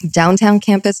downtown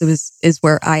campus is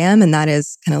where I am, and that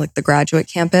is kind of like the graduate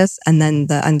campus. And then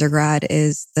the undergrad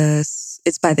it's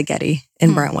by the Getty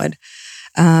in Brentwood.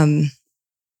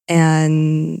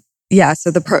 And yeah,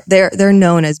 so they're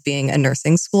known as being a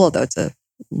nursing school, although it's a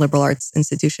liberal arts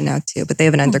institution now too. But they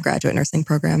have an undergraduate nursing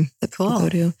program that people go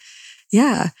to.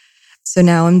 Yeah. So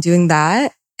now I'm doing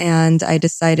that, and I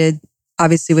decided,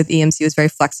 obviously, with EMC, it was very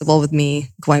flexible with me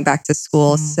going back to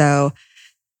school. So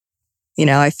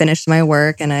I finished my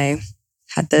work and I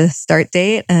had the start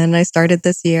date, and I started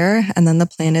this year. And then the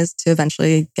plan is to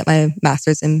eventually get my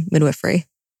master's in midwifery.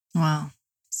 Wow.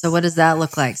 So what does that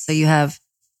look like? So you had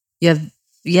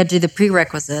to do the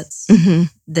prerequisites.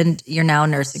 Then you're now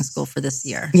in nursing school for this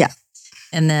year. Yeah.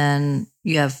 And then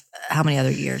you have how many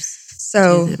other years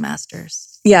to do the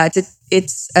master's? Yeah,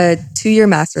 it's a 2-year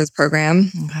master's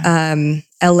program. Okay.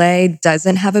 LA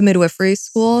doesn't have a midwifery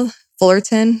school.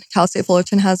 Cal State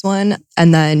Fullerton has one.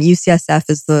 And then UCSF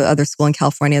is the other school in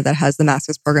California that has the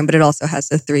master's program, but it also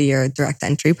has a 3-year direct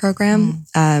entry program.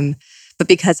 But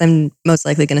because I'm most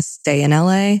likely going to stay in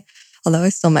LA, although I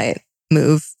still might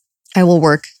move, I will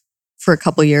work for a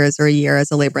couple years or a year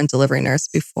as a labor and delivery nurse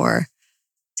before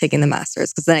taking the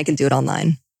master's, because then I can do it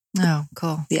online. Oh,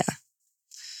 cool. Yeah.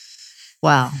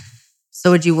 Wow.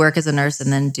 So would you work as a nurse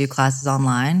and then do classes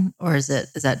online? Or is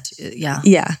that, yeah?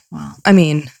 Yeah. Wow. I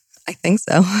mean, I think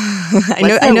so. I know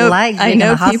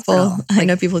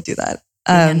people do that.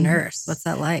 Being a nurse, what's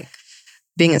that like?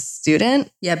 Being a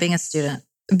student? Yeah, being a student.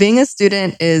 Being a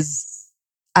student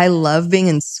I love being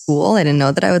in school. I didn't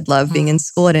know that I would love being in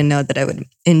school. I didn't know that I would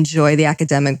enjoy the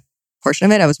academic portion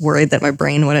of it. I was worried that my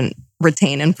brain wouldn't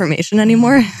retain information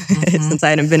anymore since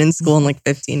I hadn't been in school in like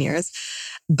 15 years.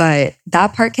 But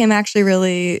that part came actually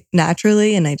really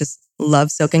naturally, and I just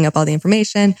love soaking up all the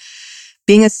information.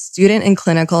 Being a student in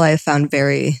clinical, I found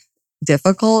very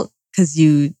difficult because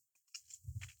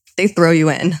they throw you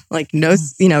in. Like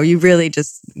you really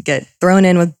just get thrown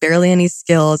in with barely any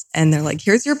skills, and they're like,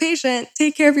 "Here's your patient.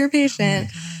 Take care of your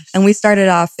patient." And we started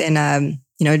off in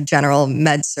general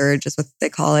med surg is what they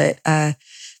call it,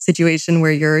 situation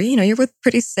where you're with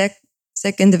pretty sick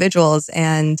individuals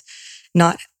and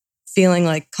not feeling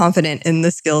like confident in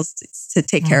the skills to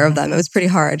take care of them. It was pretty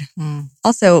hard.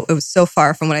 Also, it was so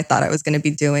far from what I thought I was going to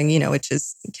be doing, which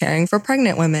is caring for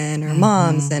pregnant women or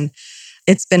moms. And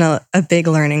it's been a big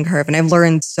learning curve, and I've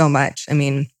learned so much. I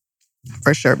mean,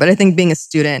 for sure. But I think being a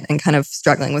student and kind of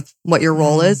struggling with what your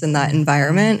role is in that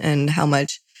environment and how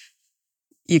much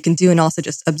you can do, and also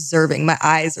just observing. My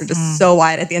eyes are just so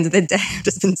wide at the end of the day. I've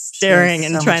just been staring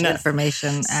and trying to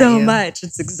information. So much.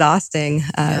 It's exhausting.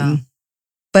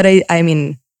 But I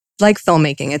mean, like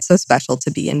filmmaking, it's so special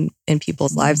to be in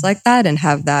people's lives like that and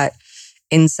have that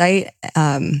insight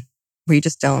where you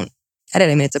just don't get it.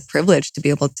 I mean, it's a privilege to be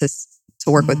able to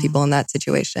work with people in that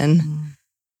situation.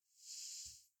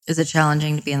 Is it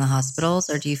challenging to be in the hospitals,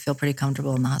 or do you feel pretty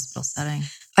comfortable in the hospital setting?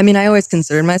 I mean, I always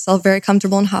considered myself very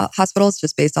comfortable in hospitals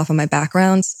just based off of my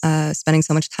backgrounds, spending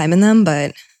so much time in them.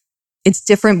 But it's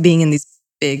different being in these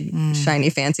big, shiny,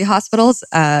 fancy hospitals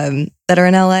that are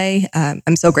in LA.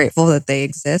 I'm so grateful that they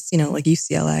exist, like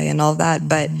UCLA and all of that.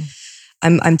 But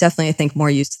I'm definitely, I think, more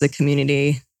used to the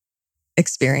community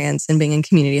experience and being in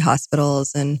community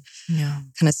hospitals and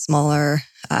kind of smaller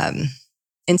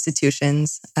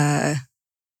institutions.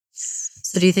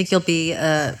 So do you think you'll be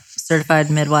a certified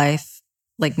midwife,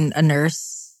 like a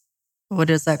nurse? What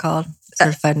is that called?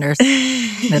 Certified nurse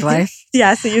midwife?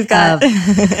 Yeah, so you've got...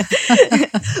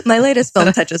 my latest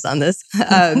film touches on this.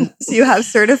 So you have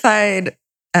certified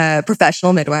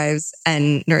professional midwives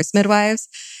and nurse midwives.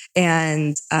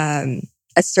 And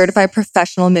a certified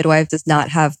professional midwife does not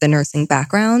have the nursing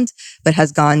background, but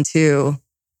has gone to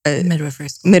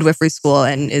midwifery school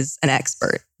and is an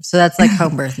expert. So that's like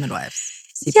home birth midwives.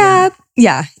 CPM.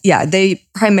 Yeah. They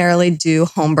primarily do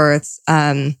home births.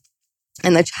 And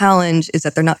the challenge is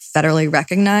that they're not federally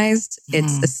recognized.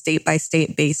 It's a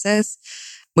state-by-state basis,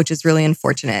 which is really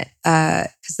unfortunate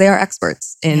because they are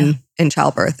experts in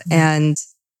childbirth. And,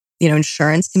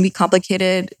 insurance can be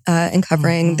complicated in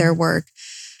covering their work.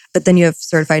 But then you have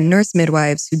certified nurse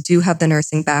midwives who do have the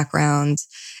nursing background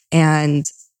and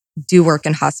do work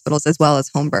in hospitals as well as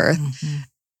home birth.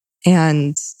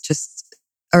 And just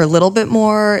are a little bit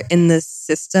more in the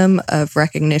system of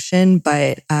recognition.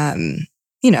 But,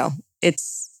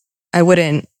 I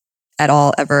wouldn't at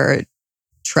all ever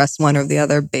trust one or the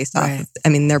other based off of,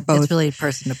 they're both. It's really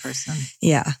person to person.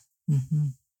 Yeah.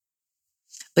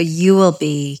 But you will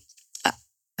be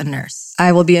a nurse.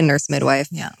 I will be a nurse midwife.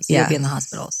 Yeah. So you'll be in the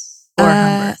hospitals or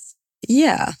home birth.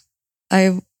 Yeah.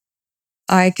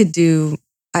 I could do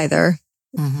either.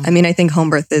 I think home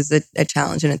birth is a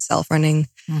challenge in itself, running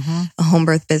a home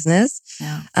birth business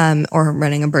or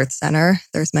running a birth center.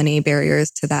 There's many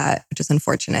barriers to that, which is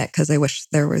unfortunate because I wish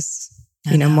there was,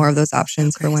 more of those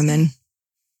options for women.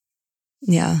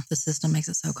 Yeah. The system makes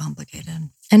it so complicated.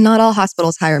 And not all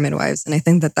hospitals hire midwives. And I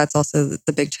think that that's also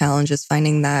the big challenge is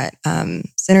finding that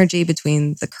synergy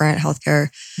between the current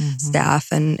healthcare staff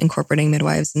and incorporating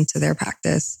midwives into their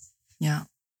practice. Yeah.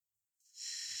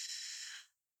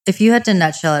 If you had to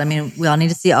nutshell it, we all need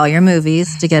to see all your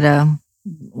movies to get a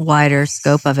wider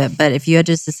scope of it. But if you had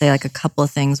just to say like a couple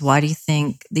of things, why do you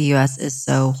think the U.S. is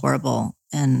so horrible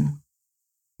in,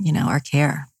 our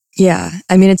care? Yeah.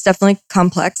 It's definitely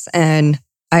complex. And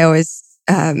I always,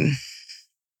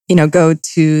 go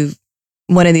to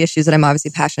one of the issues that I'm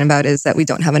obviously passionate about is that we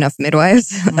don't have enough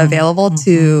midwives available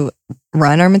to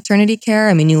run our maternity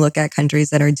care. You look at countries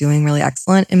that are doing really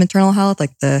excellent in maternal health,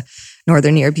 like the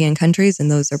Northern European countries, and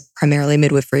those are primarily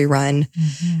midwifery run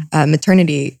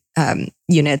maternity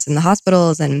units in the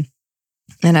hospitals and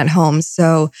at home.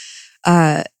 So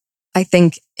I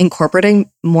think incorporating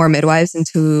more midwives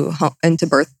into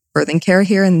birthing care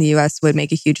here in the U.S. would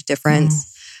make a huge difference.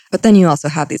 But then you also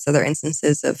have these other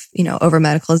instances of,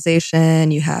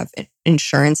 over-medicalization. You have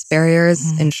insurance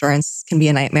barriers. Insurance can be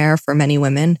a nightmare for many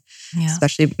women,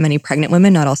 especially many pregnant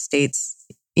women. Not all states,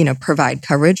 provide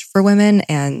coverage for women.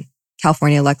 And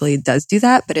California luckily does do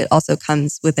that, but it also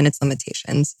comes within its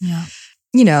limitations. Yeah.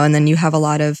 And then you have a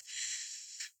lot of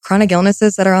chronic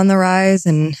illnesses that are on the rise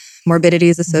and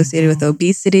morbidities associated with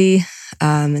obesity.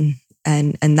 And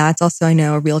that's also, I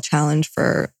know, a real challenge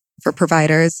for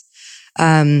providers.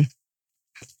 I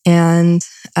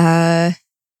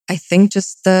think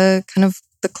just the kind of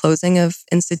the closing of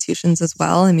institutions as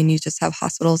well. You just have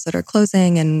hospitals that are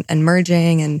closing and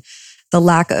merging, and the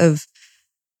lack of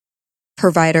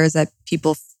providers that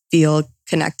people feel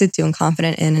connected to and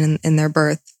confident in their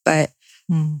birth. But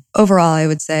overall, I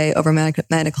would say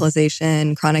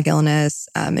over-medicalization, chronic illness,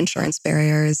 insurance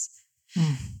barriers,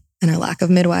 and a lack of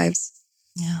midwives.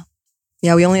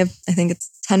 Yeah, we only have, I think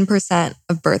it's 10%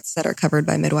 of births that are covered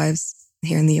by midwives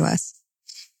here in the U.S.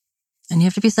 And you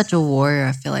have to be such a warrior,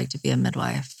 I feel like, to be a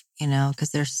midwife,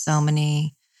 because there's so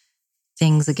many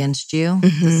things against you.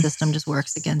 The system just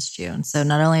works against you. And so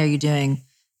not only are you doing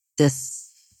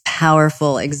this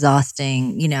powerful,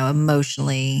 exhausting,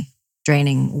 emotionally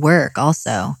draining work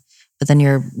also, but then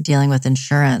you're dealing with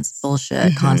insurance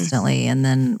bullshit constantly. And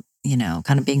then,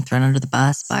 kind of being thrown under the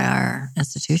bus by our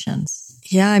institutions.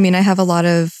 Yeah, I have a lot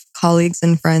of colleagues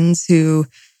and friends who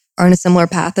are on a similar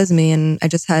path as me. And I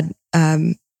just had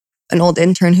an old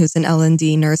intern who's an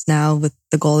L&D nurse now with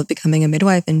the goal of becoming a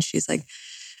midwife. And she's like,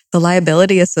 the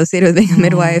liability associated with being a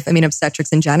midwife,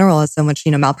 obstetrics in general is so much,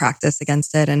 malpractice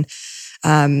against it. And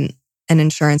And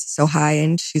insurance is so high.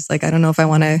 And she's like, I don't know if I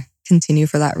want to continue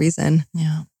for that reason.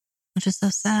 Yeah. Which is so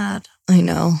sad. I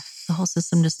know. The whole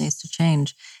system just needs to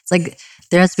change. It's like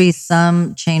there has to be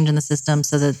some change in the system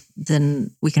so that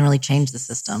then we can really change the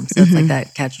system. So it's like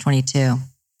that catch-22.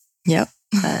 Yep.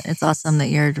 But it's awesome that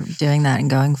you're doing that and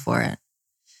going for it.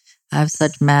 I have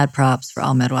such mad props for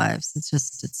all midwives.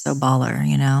 It's so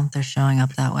baller, they're showing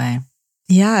up that way.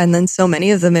 Yeah. And then so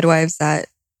many of the midwives that,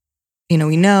 we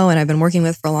know and I've been working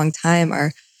with for a long time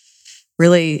are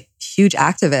really huge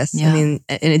activists. Yeah. I mean,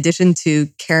 in addition to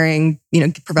caring,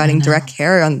 providing direct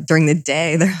care during the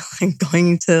day, they're like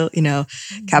going to,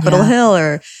 Capitol Hill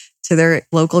or to their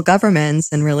local governments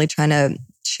and really trying to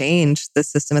change the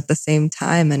system at the same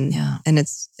time. And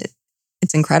it's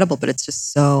incredible, but it's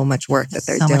just so much work that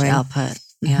they're doing. So much output.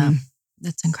 Yeah.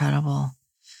 It's incredible.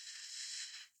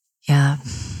 Yeah.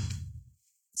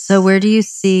 So where do you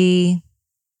see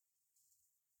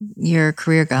your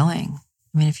career going?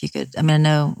 I mean, if you could, I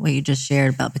know what you just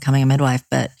shared about becoming a midwife,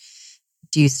 but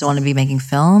do you still want to be making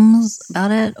films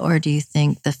about it? Or do you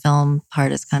think the film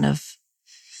part is kind of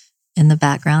in the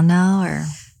background now? Or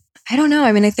I don't know.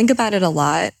 I mean, I think about it a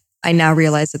lot. I now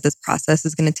realize that this process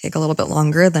is going to take a little bit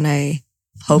longer than I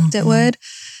hoped it would.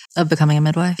 Of becoming a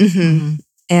midwife?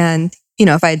 And,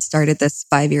 if I had started this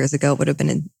 5 years ago, it would have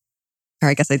been or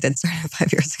I guess I did start it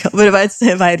 5 years ago. But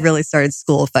if I had really started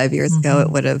school 5 years ago, it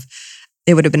would have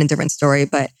been a different story.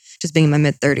 But just being in my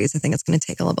mid-30s, I think it's going to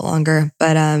take a little bit longer.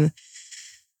 But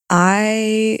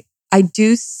I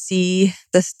do see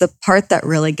this. The part that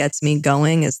really gets me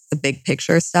going is the big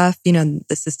picture stuff. The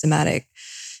systematic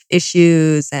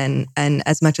issues, and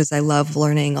as much as I love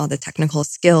learning all the technical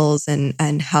skills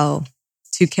and how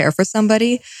to care for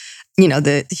somebody,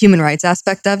 the human rights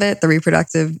aspect of it, the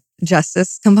reproductive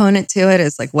justice component to it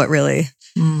is like what really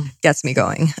gets me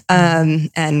going.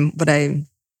 And what I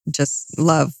just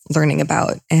love learning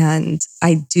about. And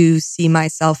I do see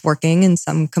myself working in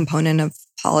some component of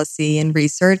policy and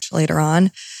research later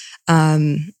on.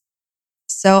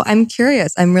 So I'm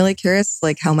curious. I'm really curious,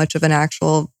 like how much of an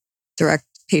actual direct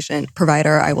patient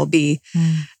provider I will be.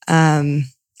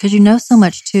 Because you know so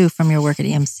much too from your work at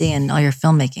EMC and all your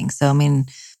filmmaking. So,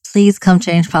 please come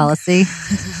change policy.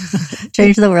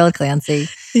 Change the world, Clancy.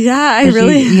 Yeah,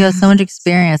 you have so much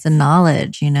experience and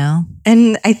knowledge,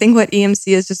 And I think what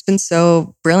EMC has just been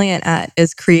so brilliant at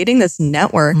is creating this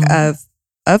network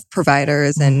of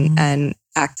providers and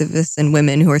activists and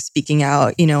women who are speaking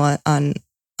out, on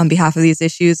behalf of these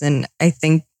issues. And I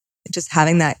think just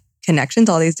having that connection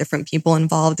to all these different people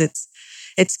involved, it's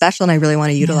special, and I really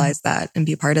want to utilize that and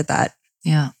be part of that.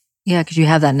 Yeah, because you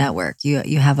have that network.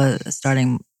 You have a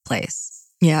starting place.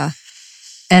 Yeah.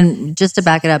 And just to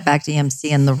back it up back to EMC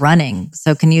and the running.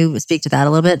 So can you speak to that a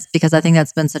little bit? Because I think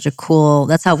that's been such a cool,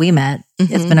 that's how we met.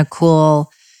 It's been a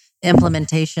cool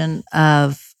implementation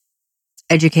of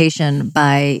education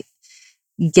by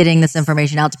getting this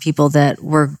information out to people that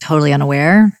were totally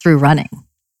unaware through running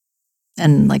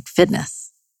and like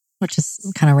fitness, which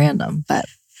is kind of random. But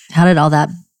how did all that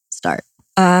start?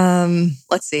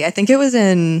 Let's see. I think it was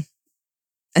in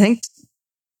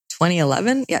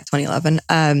 2011. Yeah,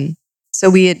 2011. So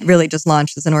we had really just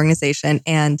launched as an organization,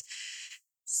 and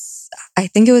I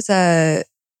think it was a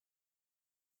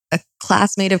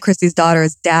classmate of Christy's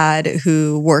daughter's dad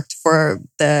who worked for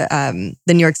the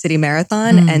New York City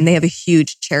Marathon, and they have a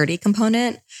huge charity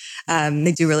component.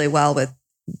 They do really well with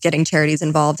getting charities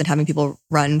involved and having people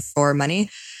run for money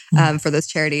for those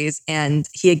charities. And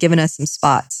he had given us some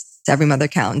spots to Every Mother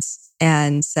Counts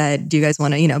and said, "Do you guys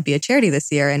want to, be a charity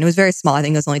this year?" And it was very small. I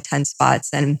think it was only 10 spots,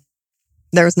 and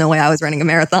there was no way I was running a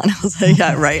marathon. I was like,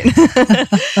 yeah, right.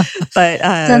 But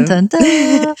dun, dun,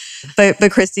 dun.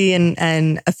 but Christy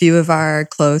and a few of our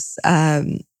close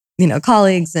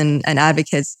colleagues and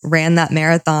advocates ran that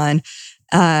marathon.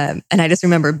 And I just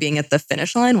remember being at the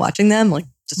finish line, watching them, like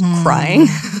just crying.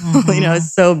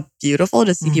 It's so beautiful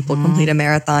to see people complete a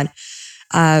marathon.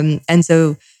 And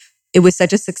so it was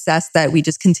such a success that we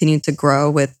just continued to grow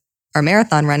with our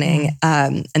marathon running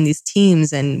and these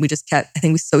teams. And we just kept,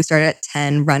 we started at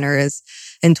 10 runners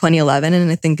in 2011.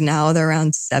 And I think now they're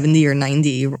around 70 or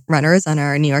 90 runners on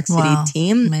our New York City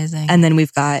team. Amazing. And then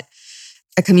we've got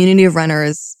a community of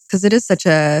runners, because it is such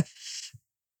a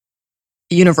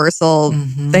universal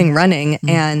thing running.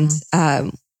 And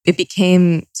it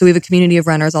became, so we have a community of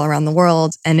runners all around the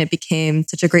world, and it became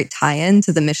such a great tie-in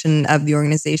to the mission of the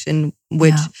organization,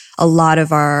 which a lot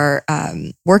of our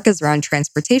work is around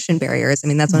transportation barriers.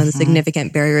 That's one of the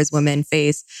significant barriers women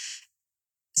face,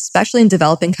 especially in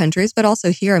developing countries, but also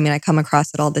here. I come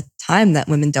across it all the time that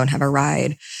women don't have a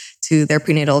ride to their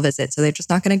prenatal visit, so they're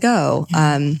just not going to go.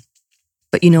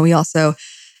 But, we also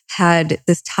had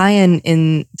this tie-in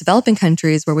in developing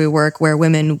countries where we work, where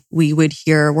women we would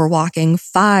hear were walking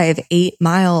 5-8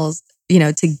 miles,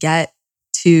 to get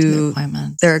to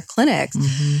their clinics.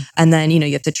 Mm-hmm. And then,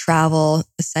 you have to travel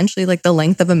essentially like the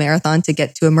length of a marathon to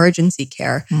get to emergency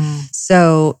care.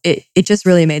 So it just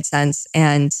really made sense.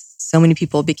 And so many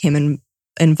people became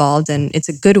involved, and it's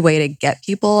a good way to get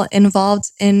people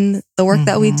involved in the work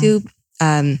that we do.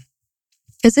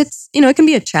 Because it's, it can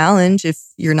be a challenge if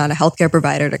you're not a healthcare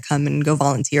provider to come and go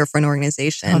volunteer for an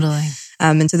organization. Totally.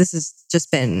 And so this has just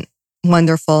been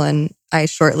wonderful. And I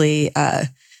shortly, I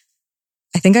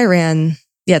think I ran,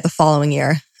 the following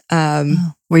year.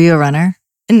 Were you a runner?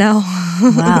 No.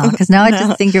 Wow. Because now I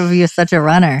just think of you as such a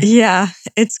runner. Yeah,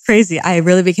 it's crazy. I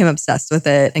really became obsessed with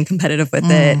it and competitive with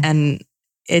it. And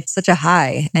it's such a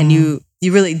high. And you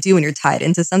really do when you're tied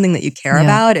into something that you care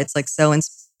about. It's like so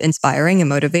inspiring and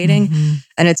motivating.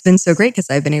 And it's been so great because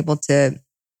I've been able to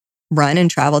run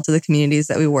and travel to the communities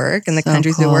that we work and the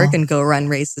countries we work and go run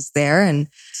races there. And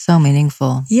so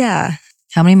meaningful. Yeah.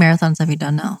 How many marathons have you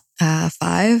done now? 5.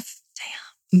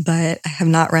 Damn. But I have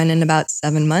not run in about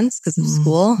 7 months because of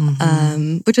school,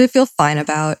 which I feel fine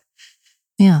about.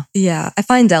 Yeah. Yeah. I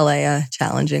find LA a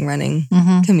challenging running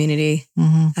community.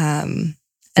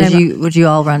 Would you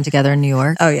all run together in New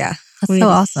York? Oh, yeah. That's so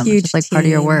awesome. It's just like part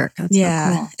of your work. That's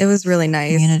so cool. It was really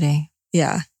nice. Community.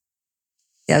 Yeah.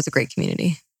 Yeah, it was a great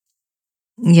community.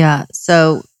 Yeah.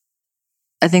 So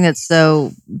I think that's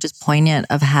so just poignant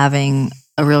of having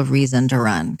a real reason to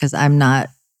run, because I'm not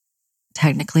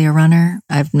technically a runner.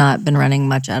 I've not been running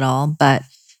much at all, but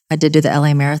I did do the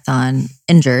LA Marathon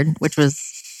injured, which was,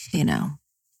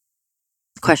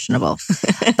 questionable.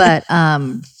 But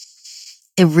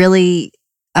it really,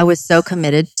 I was so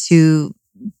committed to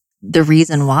the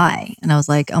reason why. And I was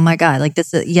like, oh my God, like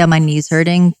this, my knee's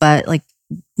hurting, but like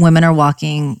women are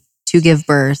walking to give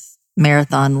birth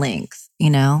marathon length,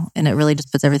 and it really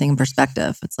just puts everything in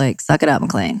perspective. It's like, suck it up,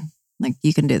 McLean. Like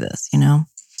you can do this,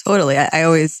 Totally. I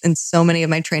always, in so many of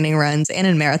my training runs and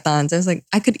in marathons, I was like,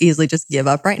 I could easily just give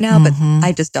up right now, but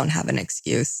I just don't have an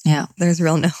excuse. Yeah. There's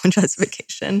real no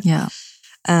justification. Yeah.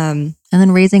 And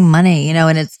then raising money,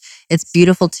 and it's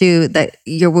beautiful too that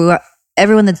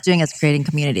everyone that's doing it's creating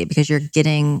community, because you're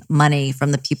getting money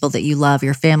from the people that you love,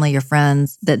 your family, your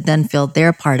friends, that then feel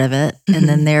they're part of it. And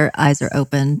then their eyes are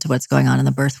open to what's going on in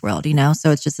the birth world,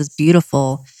 So it's just this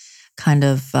beautiful kind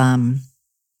of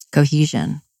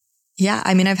cohesion. Yeah.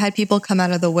 I mean, I've had people come out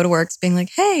of the woodworks being like,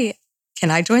 hey, can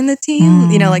I join the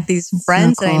team? Like these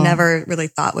friends that I never really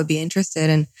thought would be interested.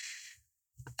 And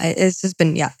it's just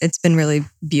been, it's been really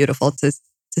beautiful to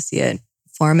see it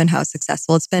form and how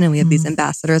successful it's been. And we have these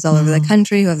ambassadors all over the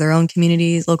country who have their own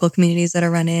communities, local communities that are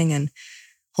running and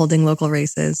holding local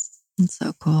races. It's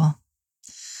so cool.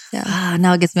 Yeah.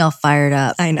 Now it gets me all fired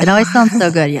up. I know. It always sounds so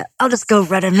good. Yeah, I'll just go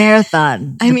run a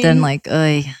marathon. I mean, then like,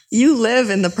 oy. You live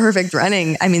in the perfect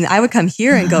running. I mean, I would come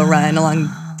here and go run along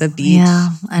the beach.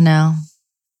 Yeah, I know.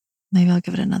 Maybe I'll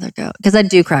give it another go. Because I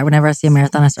do cry. Whenever I see a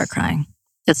marathon, I start crying.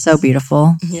 It's so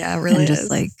beautiful. Yeah, it really and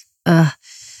just like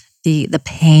the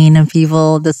pain of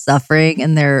people, the suffering,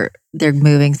 and they're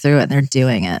moving through it and they're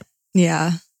doing it.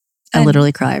 Yeah. I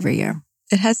literally cry every year.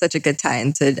 It has such a good tie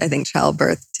into, I think,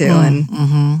 childbirth too.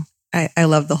 And I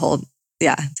love the whole,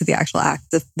 to the actual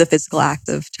act, the physical act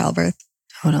of childbirth.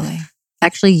 Totally. I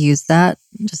actually used that,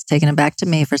 just taking it back to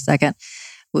me for a second,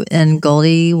 in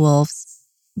Goldie Wolf's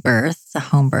birth, the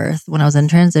home birth, when I was in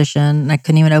transition and I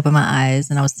couldn't even open my eyes.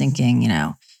 And I was thinking,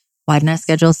 why didn't I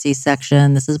schedule a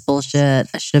C-section? This is bullshit.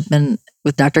 I should have been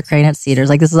with Dr. Crane at Cedars.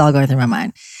 Like this is all going through my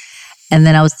mind. And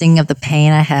then I was thinking of the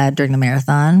pain I had during the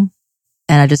marathon.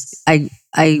 And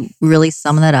I really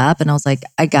summed that up. And I was like,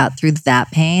 I got through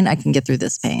that pain. I can get through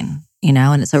this pain,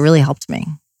 And so it really helped me.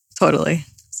 Totally.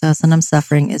 So sometimes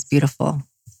suffering is beautiful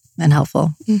and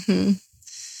helpful. Because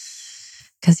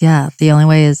the only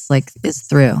way is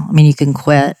through. I mean, you can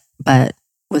quit, but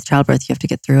with childbirth, you have to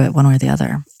get through it one way or the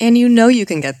other. And you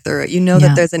can get through it.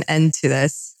 That there's an end to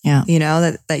this. Yeah.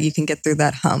 That you can get through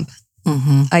that hump.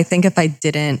 I think if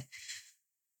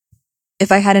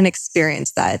I hadn't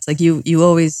experienced that, it's like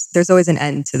there's always an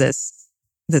end to this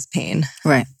pain.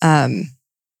 Right. I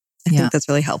think that's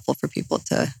really helpful for people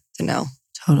to know.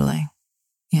 Totally.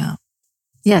 Yeah.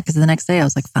 Yeah. Because the next day I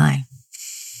was like, fine.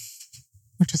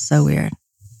 Which is so weird.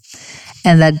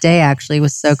 And that day actually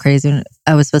was so crazy.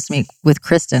 I was supposed to meet with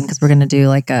Kristen because we're going to do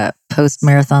like a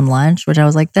post-marathon lunch, which I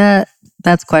was like,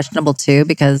 that's questionable too,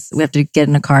 because we have to get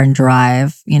in a car and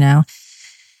drive,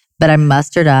 But I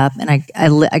mustered up and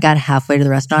I got halfway to the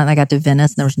restaurant and I got to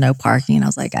Venice and there was no parking. And I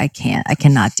was like, I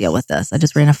cannot deal with this. I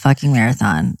just ran a fucking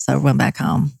marathon. So I went back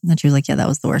home. And she was like, yeah, that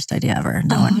was the worst idea ever.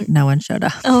 No one showed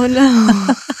up. Oh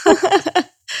no.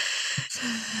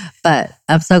 But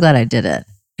I'm so glad I did it.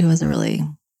 It was a really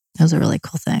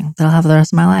cool thing that I'll have for the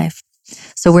rest of my life.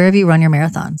 So where have you run your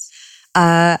marathons?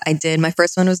 I did. My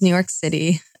first one was New York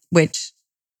City, which,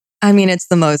 I mean, it's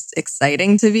the most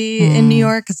exciting to be in New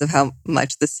York because of how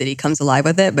much the city comes alive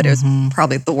with it. But it was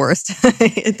probably the worst.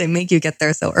 They make you get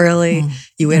there so early.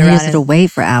 You wait around. You have to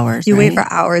wait for hours. You wait for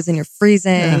hours and you're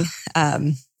freezing.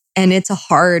 And it's a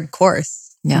hard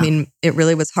course. Yeah. I mean, it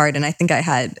really was hard. And I think I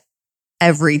had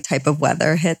every type of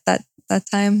weather hit that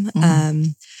time.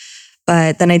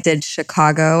 But then I did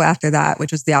Chicago after that,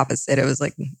 which was the opposite. It was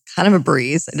like kind of a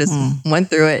breeze. I just went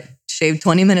through it, shaved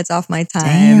 20 minutes off my time.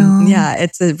 Damn. Yeah,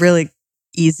 it's a really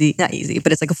not easy,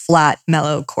 but it's like a flat,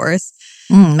 mellow course.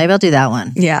 Maybe I'll do that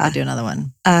one. Yeah. I'll do another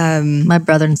one. My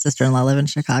brother and sister-in-law live in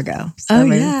Chicago. So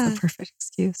yeah. It's a perfect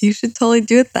excuse. You should totally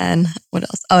do it then. What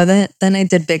else? Oh, then I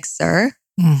did Big Sur.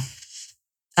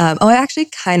 I actually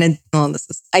kind of,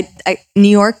 New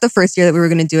York, the first year that we were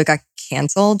going to do it got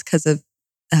canceled because of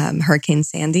Hurricane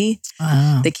Sandy.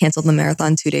 Wow. They canceled the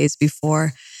marathon 2 days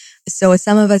before. So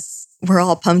some of us were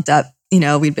all pumped up. You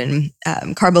know, we'd been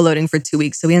carbo loading for 2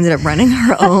 weeks. So we ended up running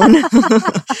our own.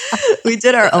 We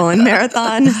did our own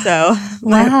marathon. So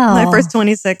my first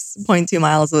 26.2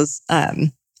 miles was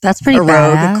that's pretty a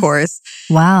badass. rogue course.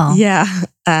 Wow. Yeah.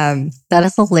 That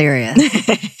is hilarious.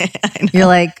 You're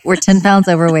like, we're 10 pounds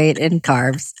overweight in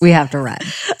carbs. We have to run.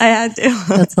 I had to.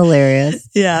 That's hilarious.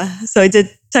 Yeah. So I did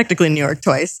technically New York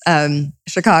twice,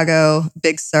 Chicago,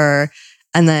 Big Sur,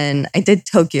 and then I did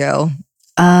Tokyo.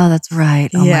 Oh, that's right.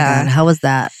 Oh my God. How was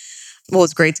that? Well, it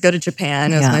was great to go to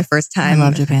Japan. It was my first time. I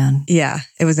love Japan. Yeah.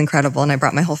 It was incredible. And I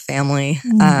brought my whole family.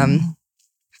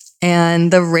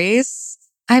 And the race,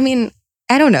 I mean,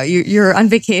 I don't know. You're on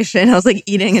vacation. I was like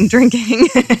eating and drinking.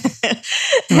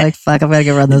 You're like, fuck, I'm going to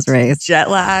go run this race. Jet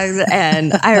lagged.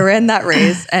 And I ran that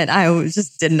race and I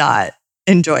just did not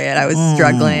enjoy it. I was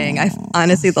struggling. I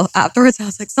honestly, afterwards, I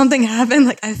was like, something happened.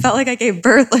 Like I felt like I gave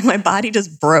birth. Like my body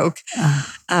just broke.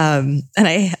 And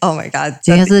oh my God.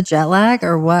 Do you guys the jet lag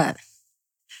or what?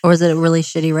 Or was it a really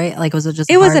shitty race? Like, was it just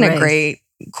It wasn't a great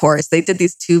course. They did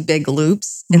these 2 big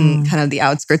loops in kind of the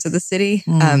outskirts of the city,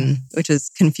 which is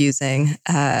confusing.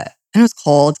 And it was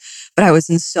cold, but I was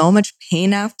in so much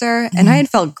pain after. And I had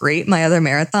felt great my other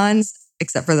marathons,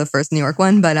 except for the first New York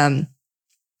one. But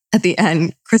at the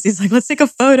end, Chrissy's like, let's take a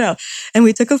photo. And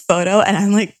we took a photo and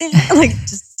I'm like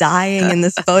just dying in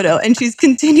this photo. And she's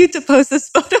continued to post this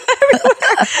photo everywhere.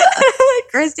 I'm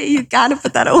like, Christy, you gotta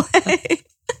put that away.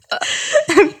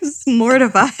 I'm just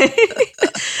mortified.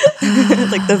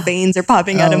 Like the veins are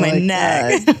popping out of my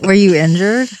neck. God. Were you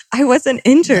injured? I wasn't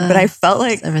injured, but I felt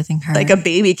like everything hurt. Like a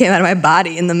baby came out of my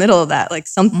body in the middle of that. Like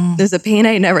there's a pain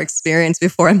I had never experienced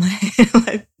before in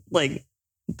my like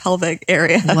pelvic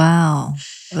area. Wow.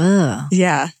 Ugh.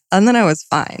 Yeah. And then I was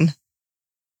fine.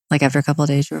 Like after a couple of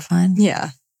days, you were fine?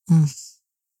 Yeah.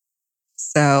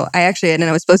 So I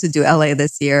was supposed to do LA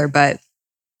this year, but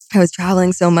I was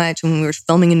traveling so much when we were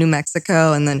filming in New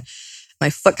Mexico, and then my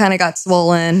foot kind of got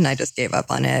swollen and I just gave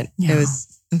up on it. Yeah. It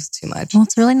was too much. Well,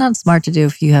 it's really not smart to do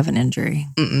if you have an injury.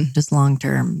 Just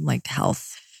long-term, like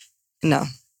health. No.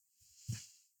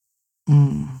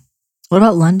 What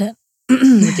about London?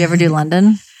 Did you ever do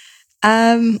London?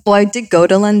 Well, I did go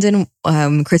to London.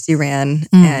 Chrissy ran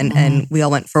and we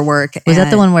all went for work. Was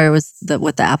that the one where it was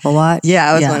with the Apple Watch?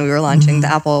 Yeah, it was when we were launching the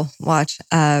Apple Watch.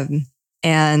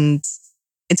 And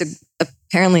it's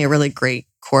apparently a really great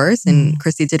course, and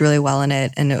Christy did really well in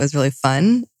it, and it was really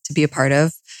fun to be a part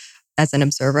of as an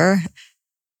observer.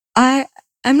 I'm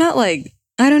not like,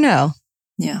 I don't know.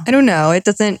 Yeah. I don't know. It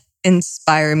doesn't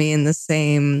inspire me in the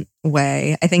same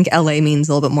way. I think LA means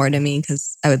a little bit more to me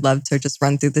because I would love to just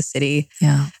run through the city.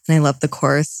 Yeah. And I love the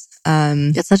course.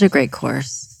 It's such a great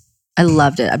course. I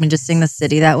loved it. I mean, just seeing the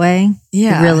city that way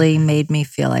really made me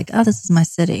feel like, oh, this is my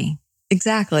city.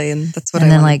 Exactly. And that's what I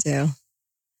want to do.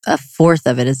 A fourth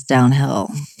of it is downhill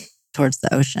towards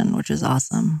the ocean, which is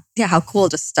awesome. Yeah, how cool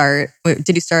to start. Wait,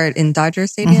 did you start in Dodger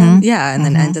Stadium? Yeah, and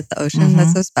then end at the ocean.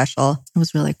 That's so special. It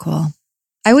was really cool.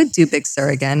 I would do Big Sur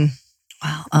again.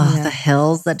 Wow. The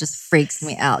hills, that just freaks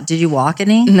me out. Did you walk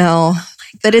any? No,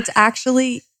 but it's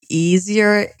actually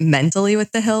easier mentally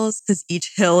with the hills because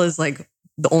each hill is like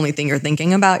the only thing you're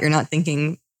thinking about. You're not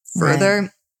thinking further.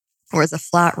 Right. Whereas a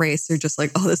flat race, you're just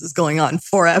like, oh, this is going on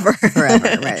forever.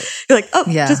 Right. You're like, oh,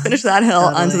 just finish that hill,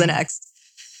 on to the next.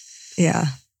 Yeah.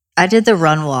 I did the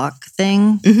run walk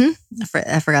thing. Mm-hmm.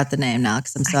 I forgot the name now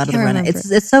because I'm so out of the can't running.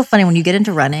 remember. It's so funny when you get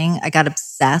into running. I got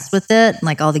obsessed with it, and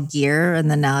like all the gear, and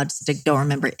then now I just don't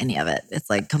remember any of it. It's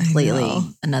like completely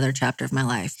another chapter of my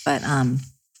life. But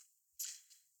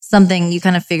something you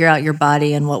kind of figure out your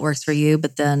body and what works for you.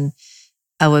 But then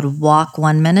I would walk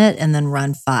 1 minute and then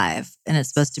run 5, and it's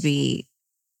supposed to be,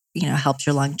 helps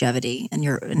your longevity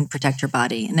and protect your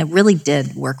body. And it really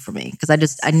did work for me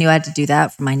because I knew I had to do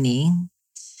that for my knee,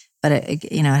 but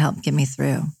it helped get me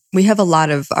through. We have a lot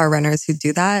of our runners who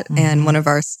do that. Mm-hmm. And one of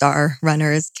our star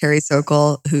runners, Carrie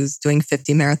Sokol, who's doing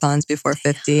 50 marathons before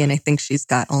 50. And I think she's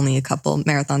got only a couple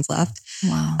marathons left.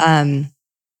 Wow.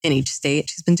 In each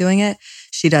state she's been doing it.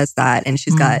 She does that. And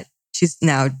she's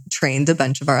now trained a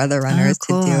bunch of our other runners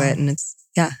to do it. And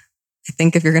I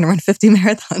think if you're going to run 50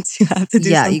 marathons, you have to do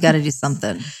something. Yeah, you got to do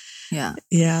something. Yeah.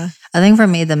 Yeah. I think for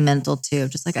me, the mental too,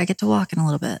 just like I get to walk in a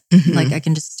little bit. Mm-hmm. Like I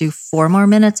can just do 4 more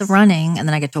minutes of running and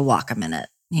then I get to walk a minute,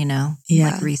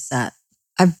 like reset.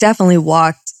 I've definitely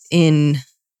walked in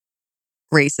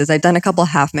races. I've done a couple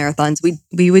half marathons.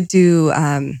 We would do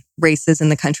races in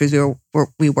the countries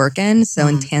we work in. So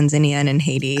in Tanzania and in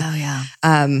Haiti. Oh yeah.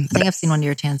 I think I've seen one of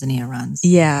your Tanzania runs.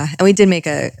 Yeah. And we did make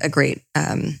a great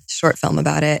short film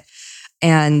about it.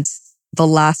 And the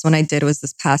last one I did was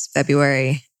this past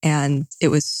February and it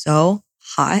was so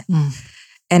hot.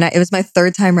 And it was my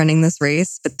 3rd time running this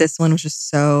race, but this one was just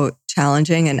so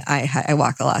challenging. And I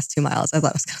walked the last 2 miles. I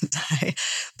thought I was going to die.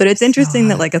 But it's interesting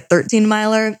that like a 13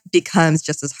 miler becomes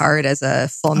just as hard as a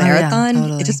full marathon. Yeah,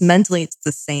 totally. It just mentally, it's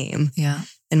the same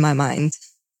in my mind.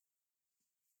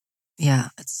 Yeah,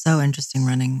 it's so interesting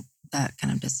running that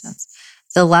kind of distance.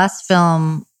 The last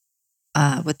film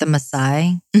with the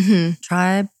Maasai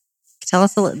tribe, tell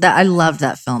us that I loved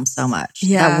that film so much.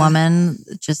 Yeah. That woman,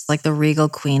 just like the regal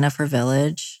queen of her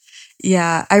village.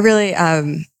 Yeah, I really,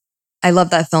 I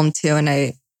love that film too. And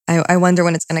I wonder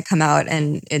when it's going to come out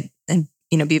and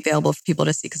be available for people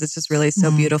to see because it's just really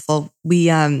so beautiful. Me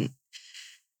and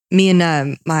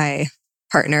my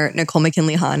partner, Nicole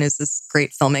McKinley Hahn, is this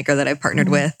great filmmaker that I've partnered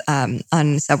with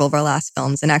on several of our last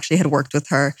films and actually had worked with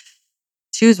her.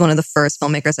 She was one of the first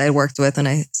filmmakers I had worked with when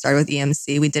I started with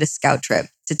EMC. We did a scout trip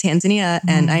to Tanzania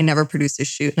and I never produced a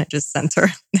shoot and I just sent her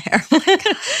there.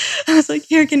 I was like,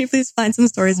 here, can you please find some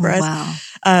stories for us?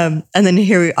 Wow. And then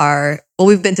here we are. Well,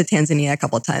 we've been to Tanzania a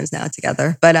couple of times now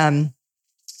together. But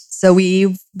so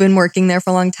we've been working there for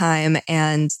a long time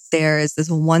and there is this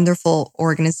wonderful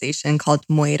organization called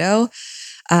Mweto.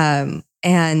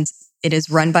 And it is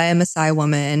run by a Maasai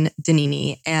woman,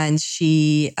 Danini, and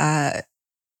she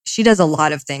does a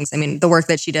lot of things. I mean, the work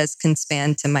that she does can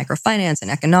span to microfinance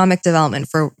and economic development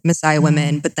for Maasai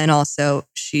women, but then also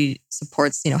she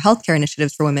supports, healthcare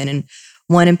initiatives for women. And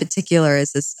one in particular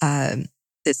is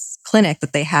this clinic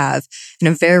that they have in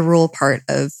a very rural part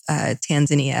of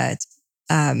Tanzania,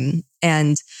 and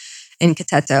in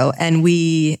Kiteto. And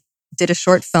we did a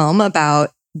short film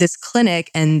about this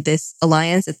clinic and this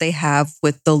alliance that they have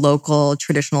with the local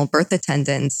traditional birth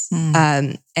attendants.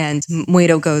 And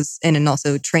Mweto goes in and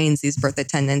also trains these birth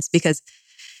attendants because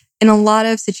in a lot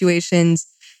of situations,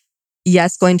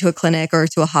 yes, going to a clinic or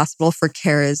to a hospital for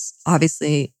care is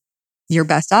obviously your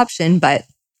best option, but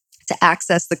to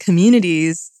access the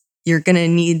communities, you're going to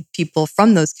need people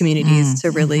from those communities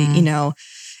to really,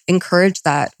 encourage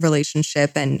that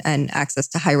relationship and access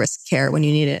to high-risk care when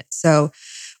you need it. So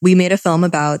we made a film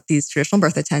about these traditional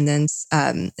birth attendants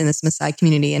in this Maasai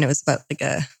community, and it was about like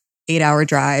a 8-hour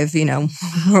drive,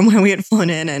 from when we had flown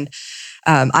in. And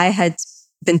I had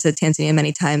been to Tanzania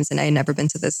many times, and I had never been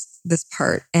to this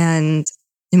part. And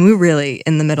we were really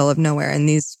in the middle of nowhere, and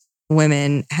these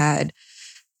women had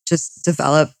just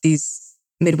developed these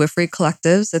midwifery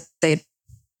collectives that they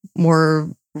were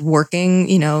working,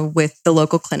 with the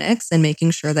local clinics and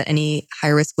making sure that any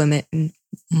high-risk women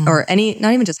or any,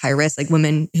 not even just high risk, like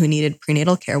women who needed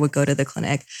prenatal care would go to the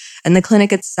clinic. And the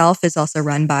clinic itself is also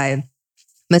run by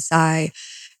Maasai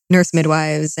nurse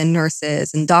midwives and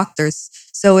nurses and doctors.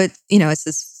 So it's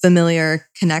this familiar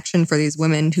connection for these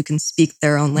women who can speak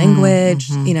their own language,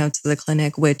 to the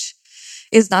clinic, which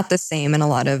is not the same in a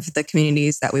lot of the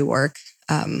communities that we work.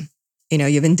 You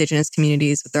have indigenous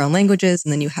communities with their own languages,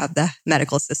 and then you have the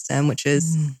medical system, which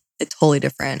is a totally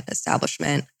different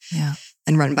establishment. Yeah.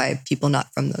 And run by people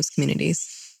not from those communities.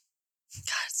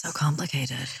 God, it's so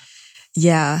complicated.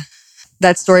 Yeah.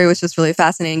 That story was just really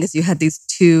fascinating because you had these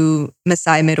 2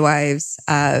 Maasai midwives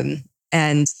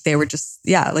and they were just,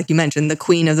 like you mentioned, the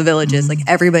queen of the villages. Like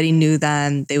everybody knew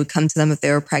them. They would come to them if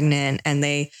they were pregnant and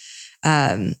they,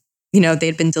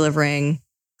 they'd been delivering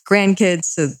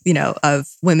grandkids of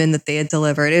women that they had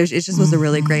delivered. It just was a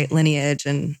really great lineage.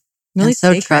 And Really and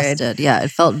so sacred. trusted. Yeah,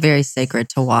 it felt very sacred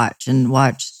to watch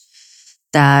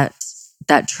that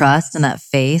trust and that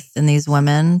faith in these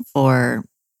women for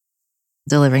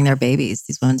delivering their babies,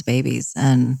 these women's babies,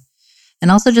 and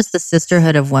also just the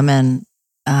sisterhood of women,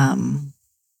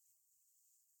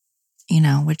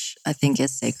 which I think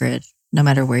is sacred, no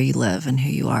matter where you live and who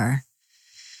you are.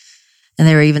 And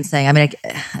they were even saying, I mean,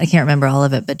 I can't remember all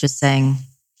of it, but just saying,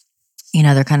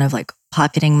 they're kind of like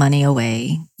pocketing money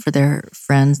away for their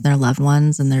friends, their loved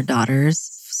ones, and their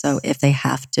daughters. So if they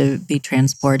have to be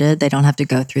transported, they don't have to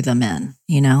go through the men.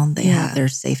 They have their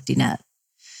safety net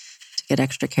to get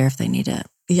extra care if they need it.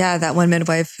 Yeah, that one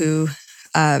midwife who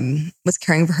was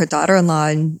caring for her daughter-in-law,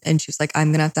 and she was like, I'm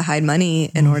going to have to hide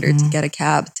money in order to get a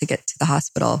cab to get to the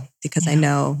hospital because I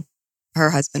know her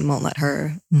husband won't let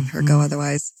her go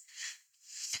otherwise.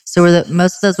 So were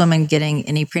most of those women getting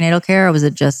any prenatal care, or was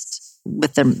it just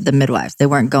with the midwives? They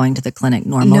weren't going to the clinic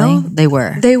normally? No, they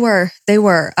were. They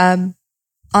were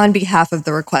on behalf of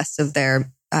the requests of their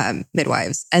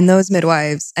midwives. And those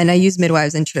midwives, and I use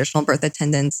midwives and traditional birth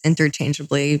attendants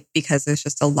interchangeably because there's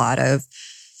just a lot of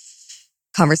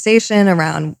conversation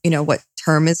around, what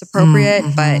term is appropriate.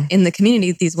 But in the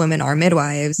community, these women are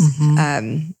midwives.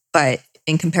 But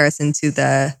in comparison to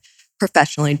the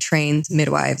professionally trained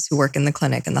midwives who work in the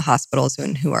clinic and the hospitals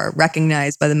and who are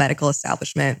recognized by the medical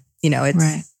establishment,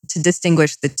 it's to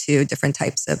distinguish the two different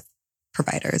types of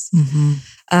providers.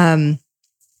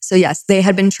 So yes, they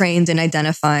had been trained in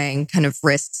identifying kind of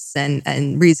risks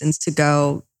and reasons to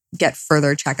go get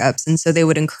further checkups. And so they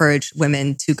would encourage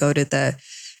women to go to the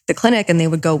clinic, and they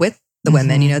would go with the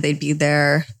women. They'd be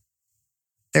their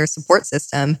support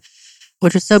system.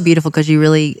 Which was so beautiful because you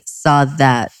really saw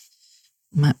that,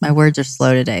 my words are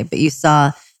slow today, but you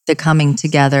saw the coming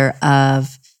together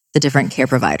of the different care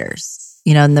providers,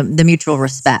 and the mutual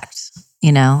respect,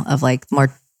 of like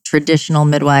more traditional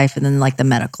midwife and then like the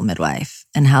medical midwife,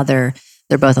 and how they're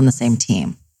both on the same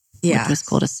team. Yeah. Which was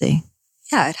cool to see.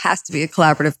 Yeah, it has to be a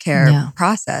collaborative care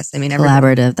process. I mean,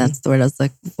 collaborative, that's the word I was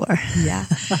looking for. Yeah.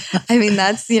 I mean,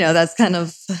 that's kind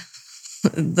of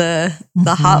the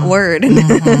hot word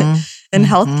in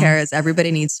healthcare is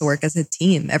everybody needs to work as a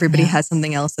team. Everybody has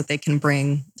something else that they can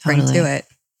bring to it.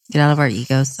 Get out of our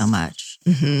egos so much.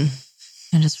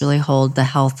 And just really hold the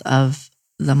health of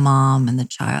the mom and the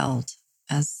child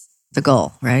as the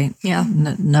goal, right? Yeah.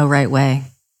 No right way.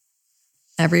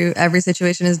 Every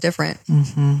situation is different.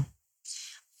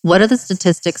 What are the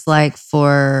statistics like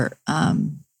for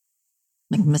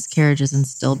like miscarriages and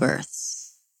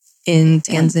stillbirths in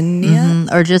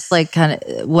Tanzania? Or just like kind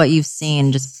of what you've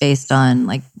seen just based on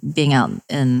like being out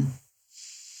in,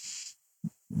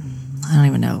 I don't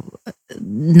even know,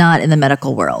 not in the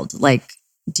medical world. Like,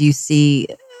 do you see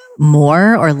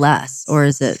more or less? Or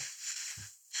is that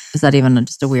even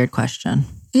just a weird question?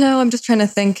 No, I'm just trying to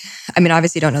think. I mean,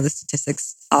 obviously don't know the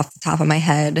statistics off the top of my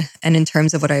head. And in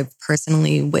terms of what I've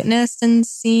personally witnessed and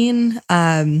seen,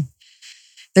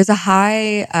 there's a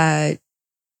high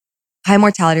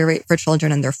mortality rate for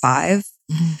children under 5.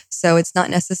 So it's not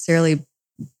necessarily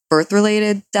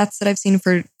birth-related deaths that I've seen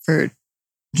for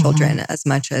children as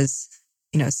much as,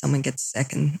 someone gets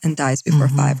sick and dies before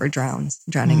 5 or drowns.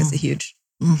 Drowning is a huge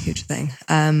thing.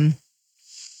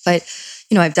 But,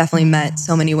 I've definitely met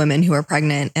so many women who are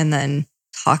pregnant and then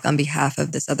talk on behalf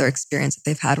of this other experience that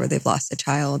they've had where they've lost a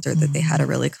child or that they had a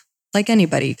really, like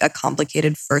anybody, a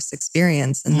complicated first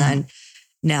experience and then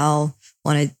now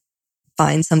want to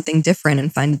find something different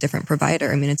and find a different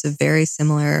provider. I mean, it's a very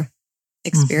similar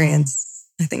experience,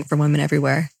 I think, for women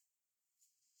everywhere.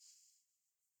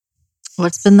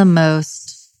 What's been the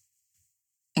most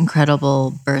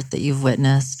incredible birth that you've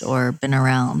witnessed or been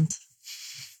around?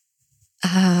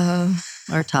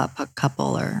 Or top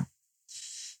couple, or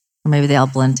maybe they all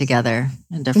blend together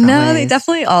in different ways. No, they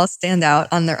definitely all stand out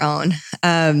on their own.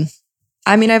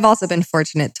 I mean, I've also been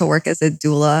fortunate to work as a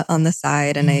doula on the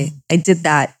side. And I did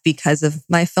that because of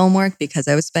my film work, because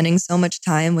I was spending so much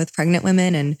time with pregnant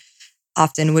women and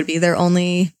often would be their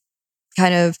only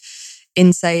kind of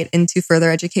insight into further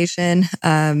education.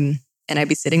 And I'd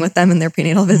be sitting with them in their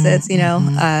prenatal visits,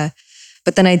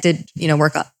 But then I did,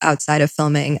 work outside of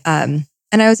filming.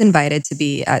 And I was invited to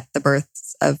be at the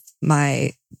births of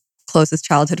my closest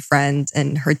childhood friend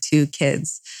and her 2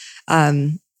 kids,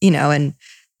 and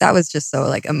that was just so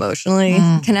like emotionally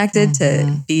connected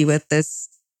to be with this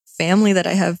family that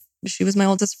I have. She was my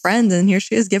oldest friend and here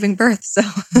she is giving birth. So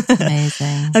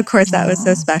amazing. Of course that was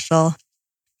so special.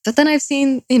 But then I've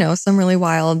seen, some really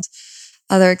wild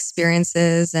other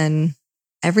experiences and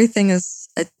everything is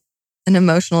an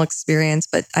emotional experience,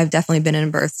 but I've definitely been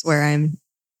in births where I'm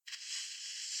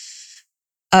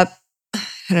up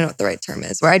I don't know what the right term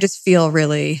is, where I just feel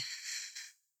really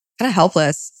kind of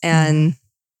helpless and,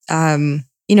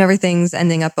 everything's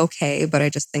ending up okay, but I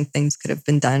just think things could have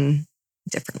been done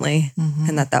differently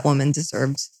and that woman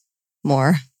deserved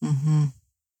more.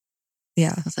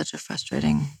 Yeah. That's such a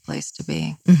frustrating place to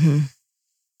be. Mm-hmm.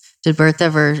 Did birth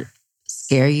ever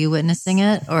scare you witnessing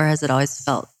it, or has it always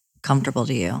felt comfortable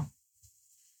to you?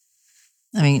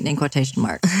 I mean, in quotation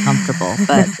marks, comfortable,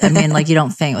 but I mean, like you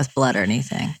don't faint with blood or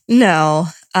anything. No.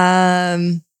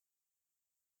 I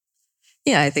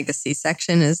think a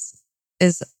C-section is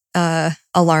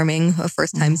alarming a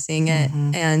first time seeing it.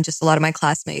 And just a lot of my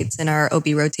classmates in our OB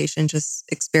rotation just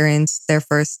experienced their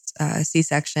first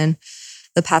C-section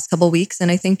the past couple of weeks.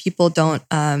 And I think people don't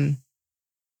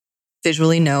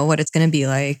visually know what it's going to be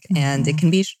like. And it can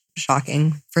be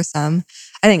shocking for some.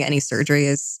 I think any surgery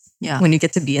is, when you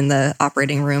get to be in the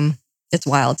operating room, it's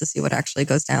wild to see what actually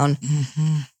goes down.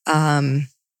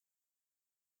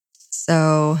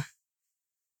 So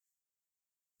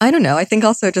I don't know. I think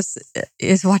also just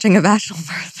is watching a vaginal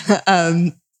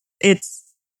birth. It's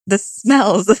the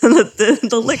smells,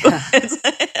 the liquids,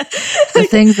 the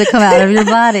things that come out of your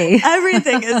body.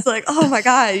 Everything is like, oh my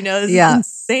God, this is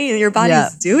insane. Your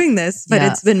body's doing this, but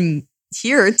it's been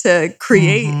here to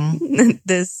create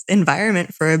this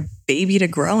environment for a baby to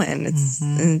grow in.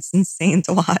 It's insane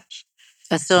to watch.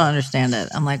 I still don't understand it.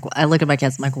 I'm like, I look at my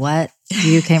kids, I'm like, what?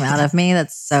 You came out of me?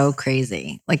 That's so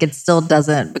crazy. Like it still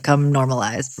doesn't become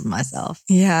normalized for myself.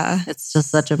 Yeah. It's just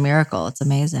such a miracle. It's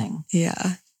amazing.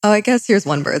 Yeah. Oh, I guess here's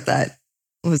one birth that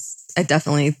it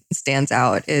definitely stands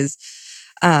out is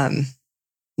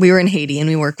we were in Haiti and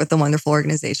we work with a wonderful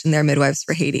organization there, Midwives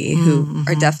for Haiti, who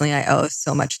are definitely, I owe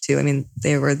so much to. I mean,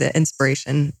 they were the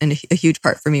inspiration and a huge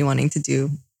part for me wanting to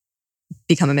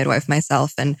become a midwife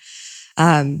myself. And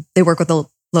they work with a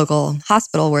local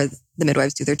hospital where the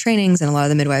midwives do their trainings, and a lot of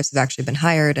the midwives have actually been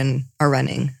hired and are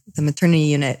running the maternity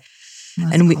unit.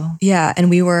 That's and cool. and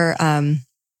we were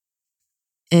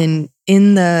in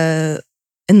the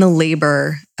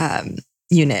labor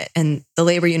unit, and the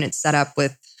labor unit's set up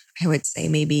with, I would say,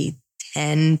 maybe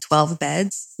 10, 12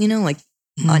 beds,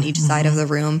 on each side of the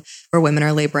room where women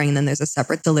are laboring, and then there's a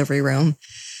separate delivery room.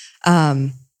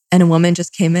 And a woman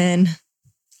just came in.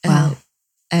 Wow.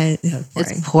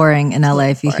 It's pouring in LA.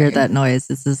 If you hear that noise,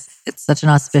 it's such an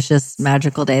auspicious,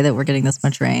 magical day that we're getting this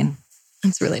much rain.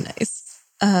 It's really nice.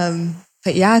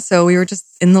 But yeah, so we were just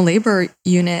in the labor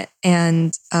unit,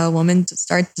 and a woman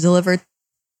started to deliver,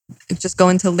 just go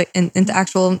into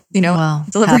actual,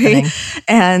 delivery. Happening.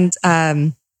 And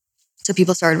so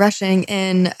people started rushing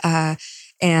in,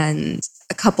 and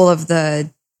a couple of the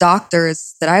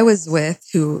doctors that I was with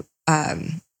who,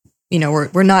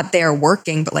 were not there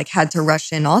working, but like had to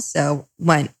rush in also,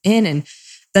 went in. And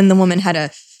then the woman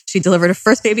she delivered a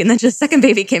first baby, and then just a second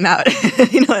baby came out.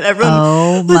 And everyone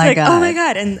was like, God. oh my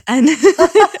God. And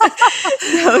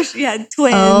so she had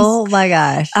twins. Oh my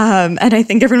gosh. And I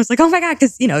think everyone was like, oh my God.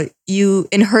 Because,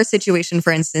 in her situation,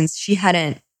 for instance, she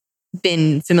hadn't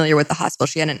been familiar with the hospital.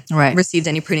 She hadn't received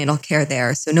any prenatal care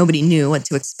there. So nobody knew what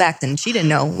to expect, and she didn't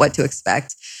know what to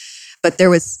expect. But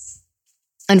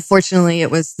unfortunately,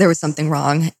 there was something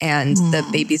wrong, and the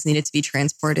babies needed to be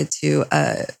transported to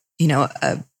a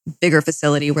bigger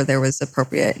facility where there was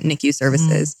appropriate NICU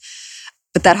services.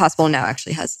 But that hospital now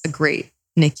actually has a great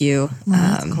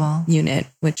NICU cool. unit,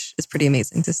 which is pretty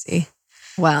amazing to see.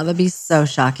 Wow, that'd be so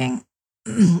shocking.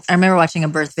 I remember watching a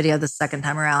birth video the second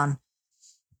time around,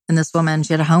 and this woman,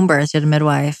 she had a home birth, she had a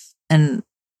midwife, and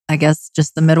I guess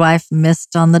just the midwife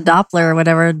missed on the Doppler or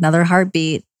whatever, another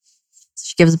heartbeat. So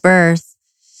she gives birth.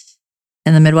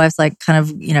 And the midwife's like kind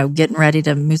of, getting ready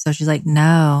to move. So she's like,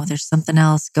 no, there's something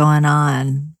else going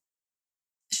on.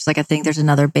 She's like, I think there's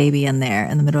another baby in there.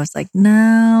 And the midwife's like,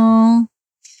 no.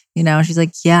 And she's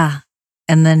like, yeah.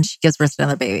 And then she gives birth to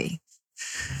another baby.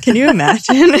 Can you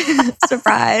imagine?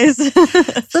 Surprise.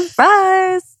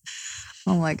 Surprise.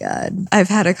 Oh my God. I've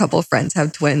had a couple of friends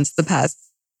have twins the past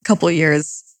couple of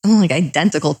years. Like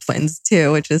identical twins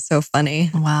too, which is so funny.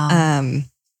 Wow.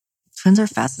 Twins are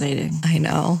fascinating. I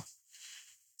know.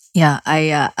 Yeah,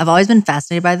 I've always been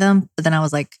fascinated by them, but then I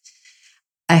was like,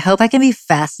 I hope I can be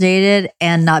fascinated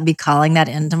and not be calling that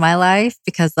into my life,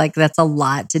 because like that's a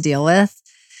lot to deal with.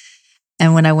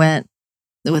 And when I went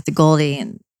with the Goldie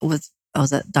and I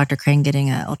was at Dr. Crane getting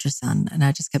an ultrasound, and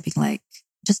I just kept being like,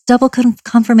 just double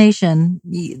confirmation,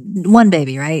 one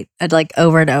baby, right? I'd like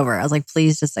over and over. I was like,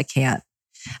 please, I can't.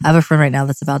 I have a friend right now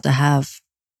that's about to have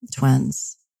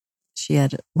twins. She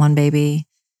had one baby,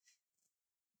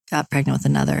 got pregnant with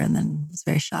another, and then was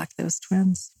very shocked that it was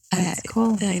twins. That's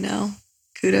cool. I know.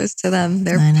 Kudos to them.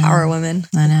 They're power women.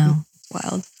 I know.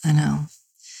 Wild. I know.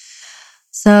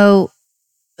 So,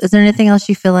 is there anything else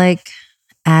you feel like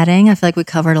adding? I feel like we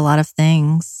covered a lot of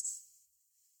things.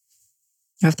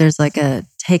 Or if there's like a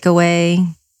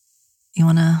takeaway you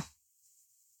want to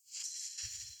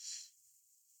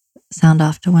sound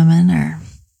off to women, or?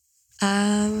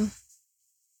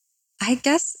 I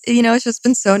guess, it's just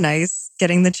been so nice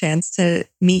getting the chance to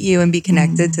meet you and be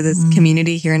connected to this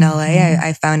community here in LA.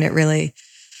 I found it really,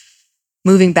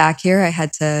 moving back here, I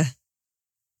had to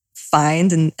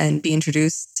find and be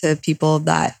introduced to people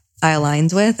that I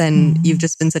aligned with. And you've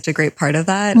just been such a great part of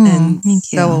that. And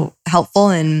so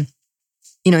helpful in,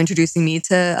 introducing me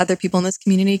to other people in this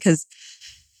community. Because,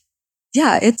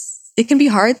 it can be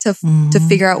hard to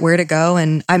figure out where to go.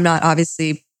 And I'm not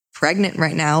obviously pregnant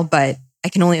right now, but I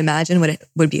can only imagine what it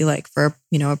would be like for,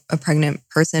 a pregnant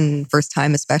person, first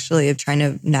time, especially, of trying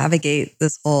to navigate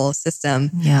this whole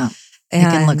system. Yeah. It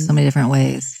can look so many different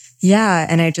ways. Yeah.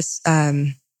 And I just,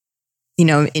 in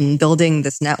building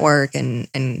this network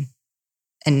and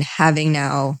having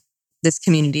now this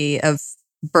community of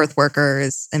birth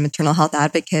workers and maternal health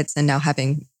advocates, and now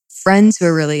having friends who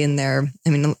are really in there.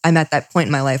 I mean, I'm at that point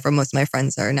in my life where most of my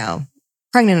friends are now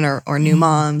pregnant or new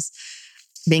moms,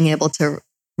 being able to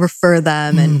refer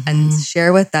them and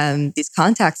share with them these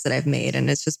contacts that I've made. And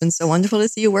it's just been so wonderful to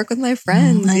see you work with my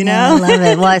friends, I love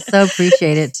it. Well, I so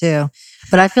appreciate it too.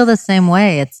 But I feel the same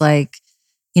way. It's like,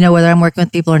 whether I'm working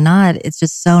with people or not, it's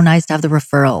just so nice to have the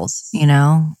referrals,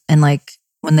 and like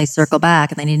when they circle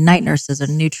back and they need night nurses or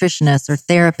nutritionists or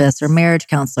therapists or marriage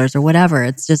counselors or whatever.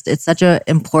 It's such an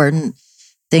important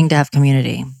thing to have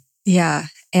community. Yeah.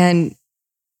 And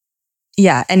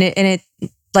it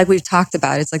like we've talked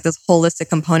about, it's like this holistic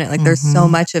component. Like there's so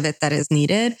much of it that is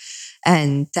needed.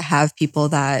 And to have people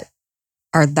that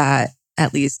are that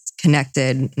at least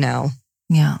connected now.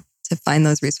 Yeah. To find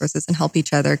those resources and help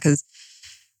each other. Because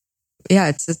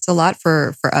it's a lot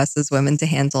for us as women to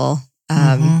handle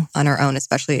on our own,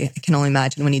 especially I can only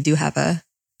imagine when you do have a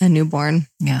newborn.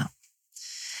 Yeah.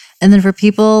 And then for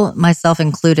people, myself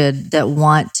included, that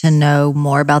want to know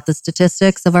more about the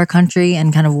statistics of our country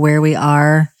and kind of where we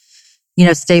are,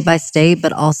 state by state,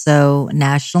 but also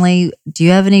nationally, do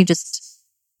you have any just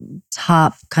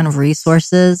top kind of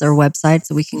resources or websites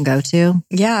that we can go to?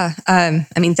 Yeah.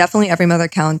 Definitely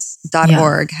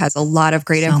everymothercounts.org has a lot of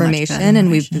great information.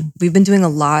 And we've been doing a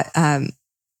lot,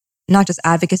 not just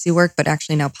advocacy work, but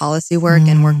actually now policy work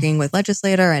and working with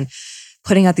legislator and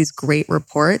putting out these great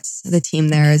reports. The team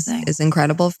there is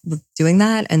incredible with doing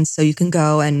that. And so you can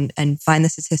go and find the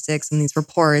statistics and these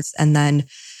reports. And then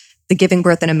the Giving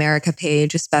Birth in America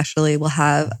page especially will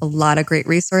have a lot of great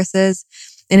resources.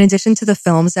 In addition to the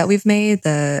films that we've made,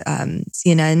 the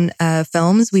CNN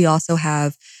films, we also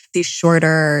have these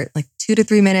shorter, like 2 to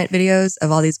 3 minute videos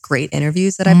of all these great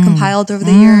interviews that I've compiled over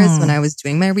the years when I was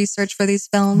doing my research for these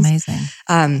films.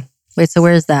 Amazing. Wait, so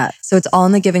where is that? So it's all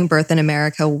on the Giving Birth in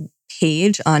America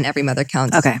page on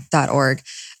everymothercounts.org.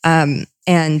 And,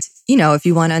 if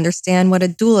you want to understand what a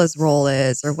doula's role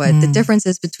is, or what the difference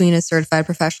is between a certified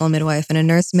professional midwife and a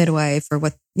nurse midwife, or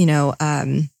what,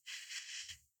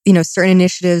 certain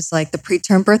initiatives like the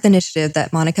Preterm Birth Initiative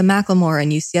that Monica McLemore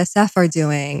and UCSF are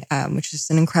doing, which is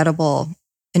an incredible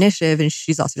initiative. And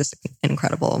she's also just an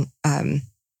incredible,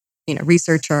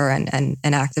 researcher and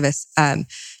activist.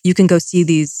 You can go see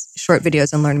these short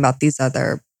videos and learn about these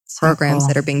other programs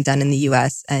that are being done in the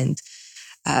US. And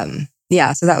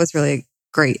so that was really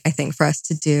great, I think, for us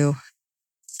to do.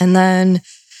 And then,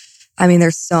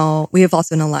 we have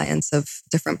also an alliance of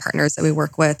different partners that we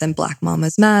work with, and Black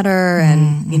Mamas Matter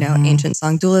and, Ancient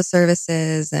Song Doula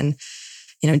Services and,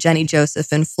 Jenny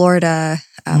Joseph in Florida.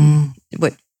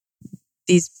 What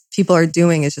these people are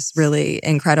doing is just really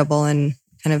incredible, and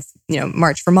kind of,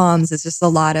 March for Moms is just a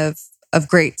lot of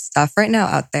great stuff right now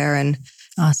out there. And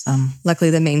awesome. Luckily,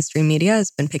 the mainstream media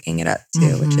has been picking it up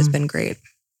too, which has been great.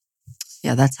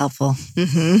 Yeah, that's helpful.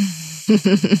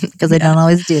 Because they don't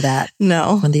always do that.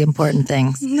 No. With the important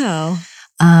things. No.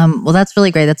 Well, that's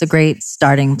really great. That's a great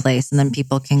starting place. And then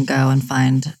people can go and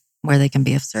find where they can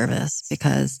be of service.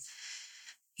 Because,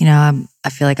 I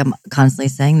feel like I'm constantly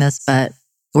saying this, but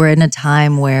we're in a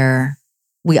time where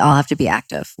we all have to be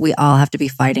active. We all have to be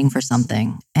fighting for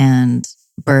something. And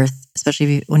birth,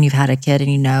 especially when you've had a kid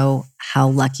and you know how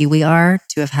lucky we are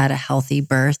to have had a healthy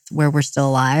birth where we're still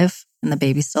alive and the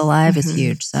baby's still alive, is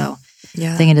huge. So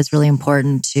I think it is really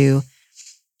important to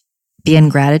be in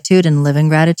gratitude and live in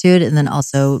gratitude, and then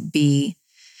also be,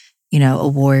 a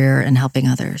warrior and helping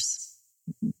others.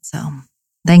 So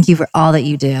thank you for all that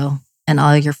you do and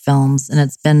all your films. And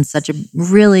it's been such a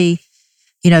really,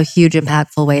 huge,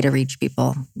 impactful way to reach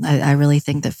people. I really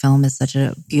think that film is such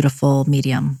a beautiful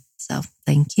medium. So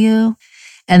thank you.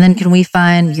 And then can we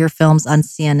find your films on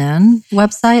CNN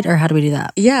website, or how do we do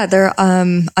that? Yeah, they're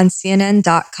on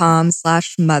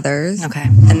cnn.com/mothers. Okay.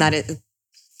 And that is,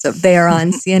 so they are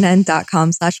on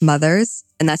cnn.com/mothers.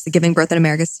 And that's the Giving Birth in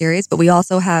America series. But we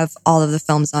also have all of the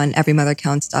films on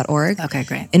everymothercounts.org. Okay,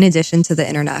 great. In addition to the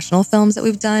international films that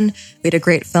we've done, we had a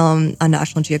great film on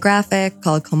National Geographic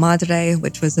called Comadre,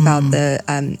 which was about the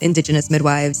indigenous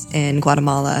midwives in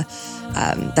Guatemala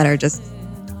that are just,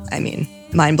 I mean,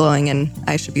 mind-blowing, and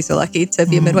I should be so lucky to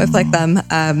be a midwife like them.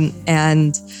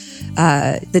 And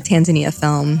the Tanzania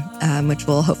film, which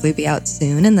will hopefully be out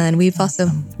soon. And then we've also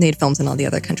made films in all the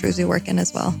other countries we work in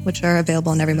as well, which are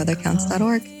available on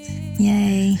everymothercounts.org.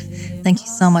 Yay. Thank you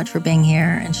so much for being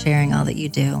here and sharing all that you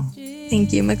do.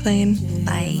 Thank you, McLean.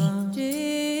 Bye.